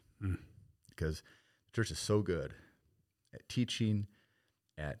people, because the church is so good at teaching,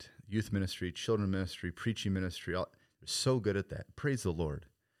 at youth ministry, children ministry, preaching ministry. They're so good at that. Praise the Lord.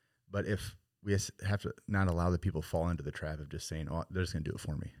 But if we have to not allow the people fall into the trap of just saying, "Oh, they're just going to do it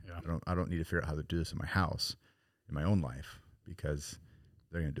for me. Yeah. I don't need to figure out how to do this in my house, in my own life, because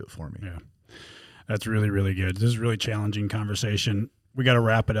they're going to do it for me." Yeah, that's really, really good. This is a really challenging conversation. We got to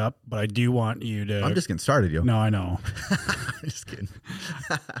wrap it up, but I do want you to. I'm just getting started, yo. No, I know. I'm just kidding.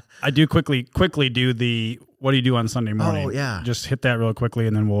 I do quickly do the. What do you do on Sunday morning? Oh, yeah. Just hit that real quickly,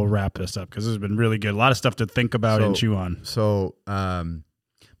 and then we'll wrap this up, because this has been really good. A lot of stuff to think about and chew on. So,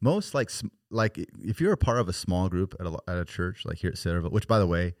 most like if you're a part of a small group at a church like here at Centerville, which by the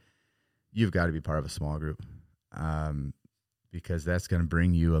way, you've got to be part of a small group, because that's going to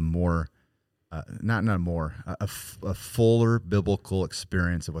bring you a more, a fuller biblical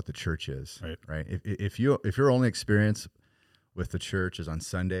experience of what the church is. Right. If your only experience with the church is on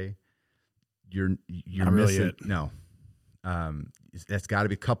Sunday, you're Not really missing. it. No, that's got to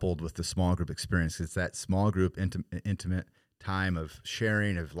be coupled with the small group experience. It's that small group intimate time of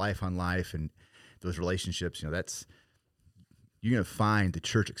sharing, of life on life, and those relationships. That's, you're going to find the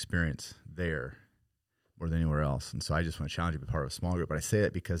church experience there more than anywhere else. And so I just want to challenge you to be part of a small group. But I say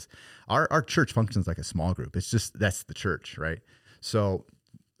that because our church functions like a small group. It's just, that's the church, right? So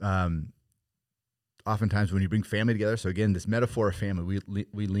oftentimes when you bring family together, so again, this metaphor of family,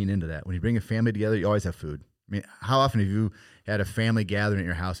 we lean into that. When you bring a family together, you always have food. I mean, how often have you had a family gathering at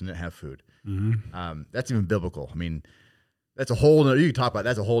your house and didn't have food? Mm-hmm. That's even biblical. I mean, that's a whole nother, you can talk about,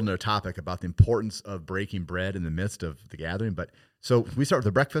 that's a whole nother topic about the importance of breaking bread in the midst of the gathering. But so we start with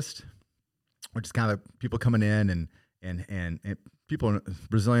the breakfast, which is kind of people coming in and people,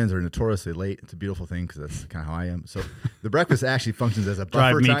 Brazilians are notoriously late. It's a beautiful thing because that's kind of how I am. So the breakfast actually functions as a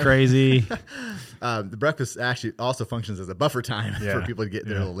buffer Drive me time. crazy. The breakfast actually also functions as a buffer time for people to get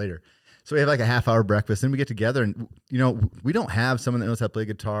there a little later. So we have like a half-hour breakfast, and we get together, and we don't have someone that knows how to play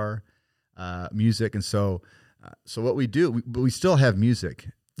guitar, music, and so what we do, we still have music.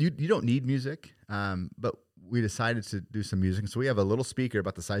 You don't need music, but we decided to do some music. So we have a little speaker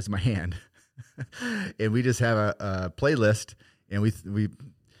about the size of my hand, and we just have a playlist, and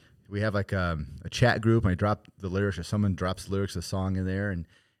we have like a chat group, and I drop the lyrics, or someone drops the lyrics of the song in there, and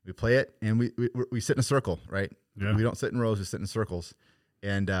we play it, and we sit in a circle, right? Yeah. We don't sit in rows; we sit in circles.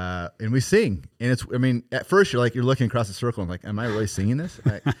 And we sing, and it's, I mean, at first you're looking across the circle and like, am I really singing this?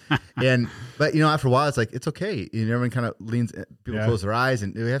 But after a while it's like, it's okay. And everyone kind of leans, people close their eyes,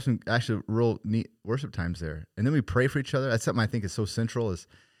 and we have some actually real neat worship times there. And then we pray for each other. That's something I think is so central is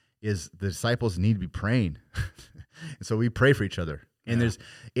the disciples need to be praying. And so we pray for each other. And if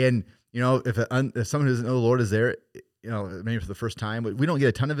someone who doesn't know the Lord is there, maybe for the first time, we don't get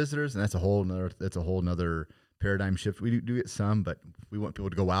a ton of visitors, and that's a whole nother paradigm shift. We do get some, but we want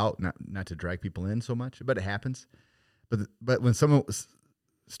people to go out, not to drag people in so much. But it happens. But when someone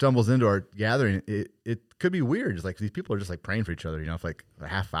stumbles into our gathering, it could be weird. It's like these people are just like praying for each other, for like a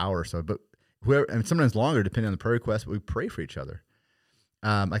half hour or so. But and sometimes longer, depending on the prayer request. But we pray for each other,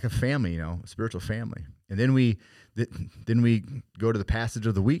 like a family, a spiritual family. And then we go to the passage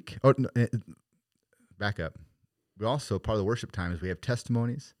of the week. Oh, no, back up. We also, part of the worship time is we have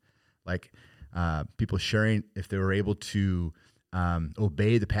testimonies, like people sharing if they were able to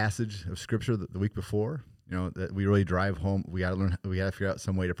obey the passage of Scripture the week before. That we really drive home. We got to figure out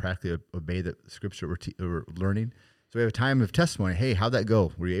some way to practically obey the Scripture we're learning. So we have a time of testimony. Hey, how'd that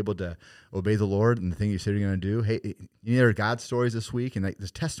go? Were you able to obey the Lord and the thing you said you're going to do? Hey, there are God stories this week, and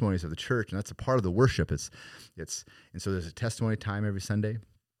there's testimonies of the church, and that's a part of the worship. And so there's a testimony time every Sunday.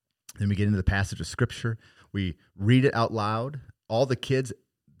 Then we get into the passage of Scripture. We read it out loud. All the kids.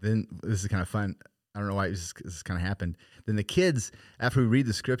 Then this is kind of fun. I don't know why this kind of happened. Then the kids, after we read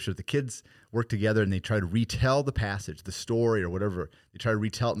the Scripture, the kids work together and they try to retell the passage, the story or whatever. They try to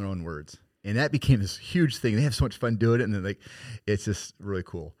retell it in their own words. And that became this huge thing. They have so much fun doing it, and then it's just really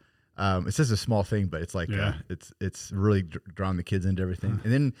cool. It's just a small thing, but it's like it's really drawing the kids into everything.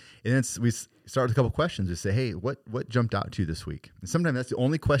 And then we start with a couple questions. We say, hey, what jumped out to you this week? And sometimes that's the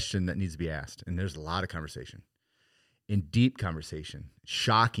only question that needs to be asked. And there's a lot of conversation. In deep conversation,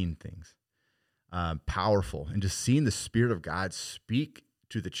 shocking things, powerful, and just seeing the Spirit of God speak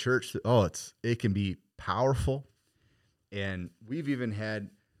to the church. It can be powerful. And we've even had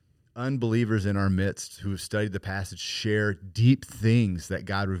unbelievers in our midst who have studied the passage share deep things that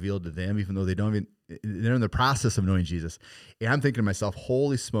God revealed to them, even though they're in the process of knowing Jesus. And I'm thinking to myself,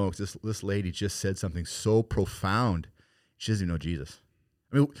 holy smokes, this lady just said something so profound. She doesn't even know Jesus.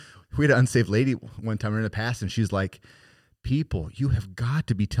 I mean, we had an unsaved lady one time in the past, and she's like, people, you have got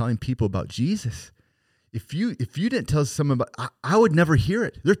to be telling people about Jesus. If you didn't tell someone about, I would never hear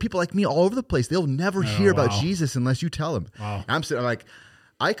it. There's people like me all over the place. They'll never hear about Jesus unless you tell them. Wow. I'm sitting like,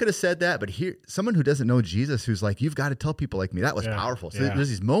 I could have said that, but here, someone who doesn't know Jesus, who's like, you've got to tell people like me. That was powerful. So there's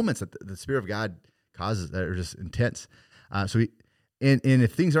these moments that the Spirit of God causes that are just intense. And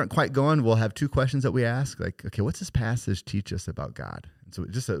if things aren't quite going, we'll have two questions that we ask. Like, okay, what's this passage teach us about God? And so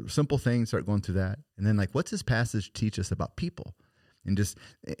just a simple thing, start going through that. And then like, what's this passage teach us about people? And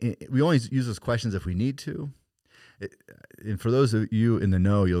we only use those questions if we need to. And for those of you in the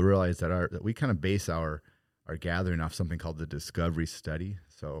know, you'll realize that we kind of base our gathering off something called the Discovery Study.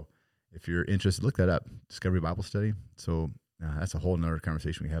 So if you're interested, look that up, Discovery Bible Study. So That's a whole nother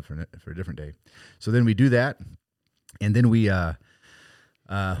conversation we have for a different day. So then we do that, and then we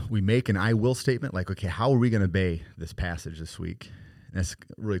make an I will statement, like, okay, how are we going to obey this passage this week? And that's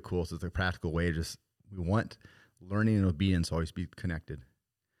really cool. So it's a practical way. We want learning and obedience to always be connected.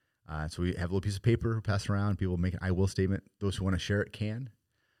 So we have a little piece of paper pass around. People make an I will statement. Those who want to share it can.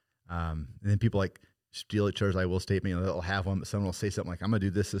 And then people like steal each other's I will statement. They'll have one, but someone will say something like, I'm going to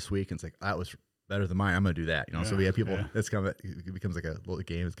do this week. And it's like, that was better than mine. I'm going to do that. So we have people, that's kind of, it becomes like a little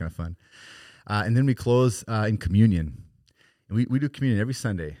game. It's kind of fun. And then we close in communion. And we do communion every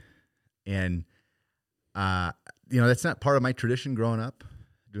Sunday. And, that's not part of my tradition growing up,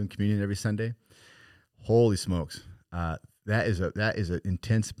 doing communion every Sunday. Holy smokes. That is an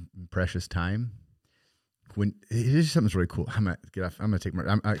intense, precious time. When here's something's really cool. I'm gonna get off. I'm gonna take my.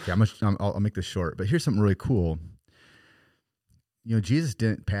 I'll make this short. But here's something really cool. Jesus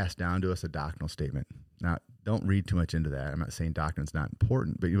didn't pass down to us a doctrinal statement. Now, don't read too much into that. I'm not saying doctrine's not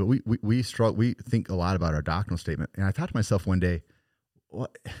important, but we struggle. We think a lot about our doctrinal statement. And I thought to myself one day, why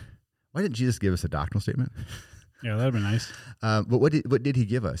didn't Jesus give us a doctrinal statement? Yeah, that'd be nice. But what did he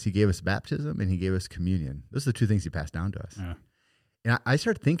give us? He gave us baptism and he gave us communion. Those are the two things he passed down to us. Yeah. And I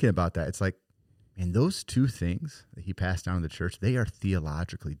started thinking about that. It's like, man, those two things that he passed down to the church, they are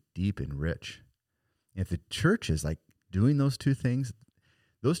theologically deep and rich. And if the church is like doing those two things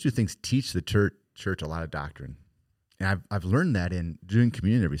teach the church a lot of doctrine. And I've learned that in doing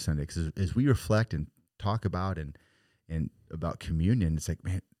communion every Sunday, because as we reflect and talk about and about communion, it's like,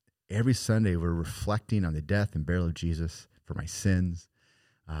 man, every Sunday we're reflecting on the death and burial of Jesus for my sins,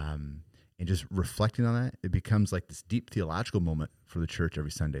 and just reflecting on that. It becomes like this deep theological moment for the church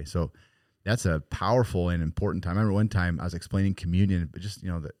every Sunday. So that's a powerful and important time. I remember one time I was explaining communion, but just,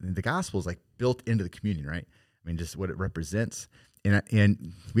 the gospel is like built into the communion, right? I mean, just what it represents.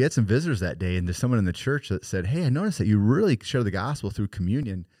 And we had some visitors that day, and there's someone in the church that said, hey, I noticed that you really share the gospel through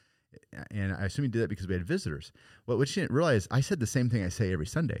communion. And I assume you did that because we had visitors. Well, what she didn't realize, I said the same thing I say every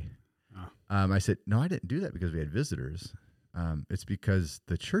Sunday. Oh. I said, no, I didn't do that because we had visitors. It's because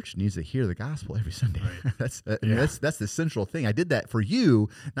the church needs to hear the gospel every Sunday. Right. That's the central thing. I did that for you,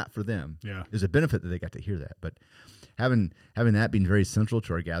 not for them. Yeah. There's a benefit that they got to hear that. But having that being very central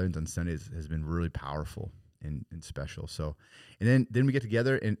to our gatherings on Sundays has been really powerful and special. So, and then we get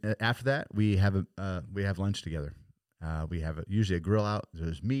together, and after that we have lunch together. We have usually a grill out.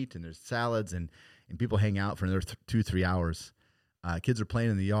 There's meat and there's salads, and people hang out for another 2-3 hours. Kids are playing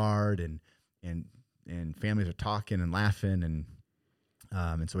in the yard, and families are talking and laughing,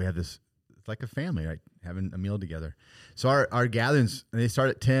 and so we have this. It's like a family, right? Having a meal together. So our gatherings, they start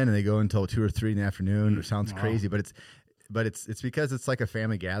at 10 and they go until 2 or 3 in the afternoon. It sounds crazy, but it's because it's like a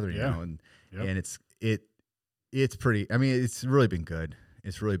family gathering, and it's pretty. I mean, it's really been good.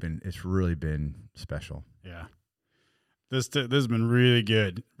 It's really been special. Yeah. This has been really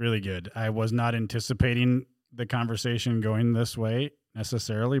good, really good. I was not anticipating the conversation going this way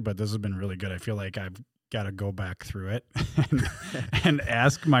necessarily, but this has been really good. I feel like I've got to go back through it and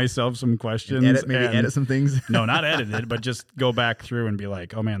ask myself some questions. Edit some things. No, not edited, but just go back through and be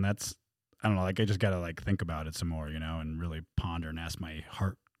like, oh man, I don't know, like I just got to like think about it some more, and really ponder and ask my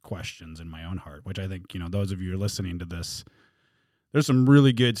heart questions in my own heart, which I think, those of you who are listening to this, there's some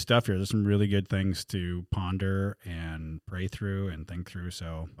really good stuff here. There's some really good things to ponder and pray through and think through.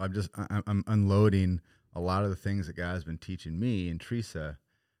 So I'm unloading a lot of the things that God has been teaching me and Teresa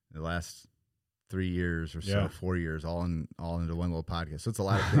in the last 3 years or so, 4 years, all into one little podcast. So it's a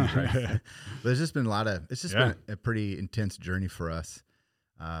lot of things, right? But there's just been been a pretty intense journey for us.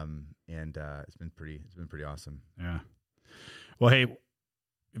 And it's been pretty awesome. Yeah. Well, hey,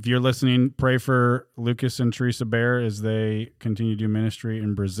 if you're listening, pray for Lucas and Teresa Bear as they continue to do ministry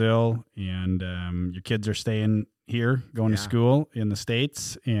in Brazil, and your kids are staying here, going to school in the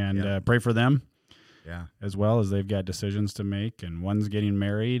States, and pray for them. Yeah, as well, as they've got decisions to make, and one's getting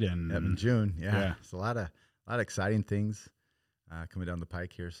married, and in June. Yeah, it's a lot of exciting things coming down the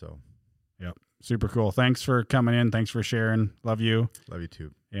pike here. So, yep, super cool. Thanks for coming in. Thanks for sharing. Love you. Love you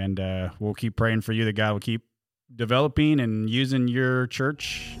too. And we'll keep praying for you that God will keep developing and using your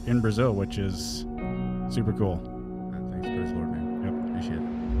church in Brazil, which is super cool. Thanks, praise the Lord, man. Yep, appreciate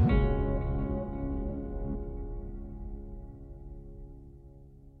it.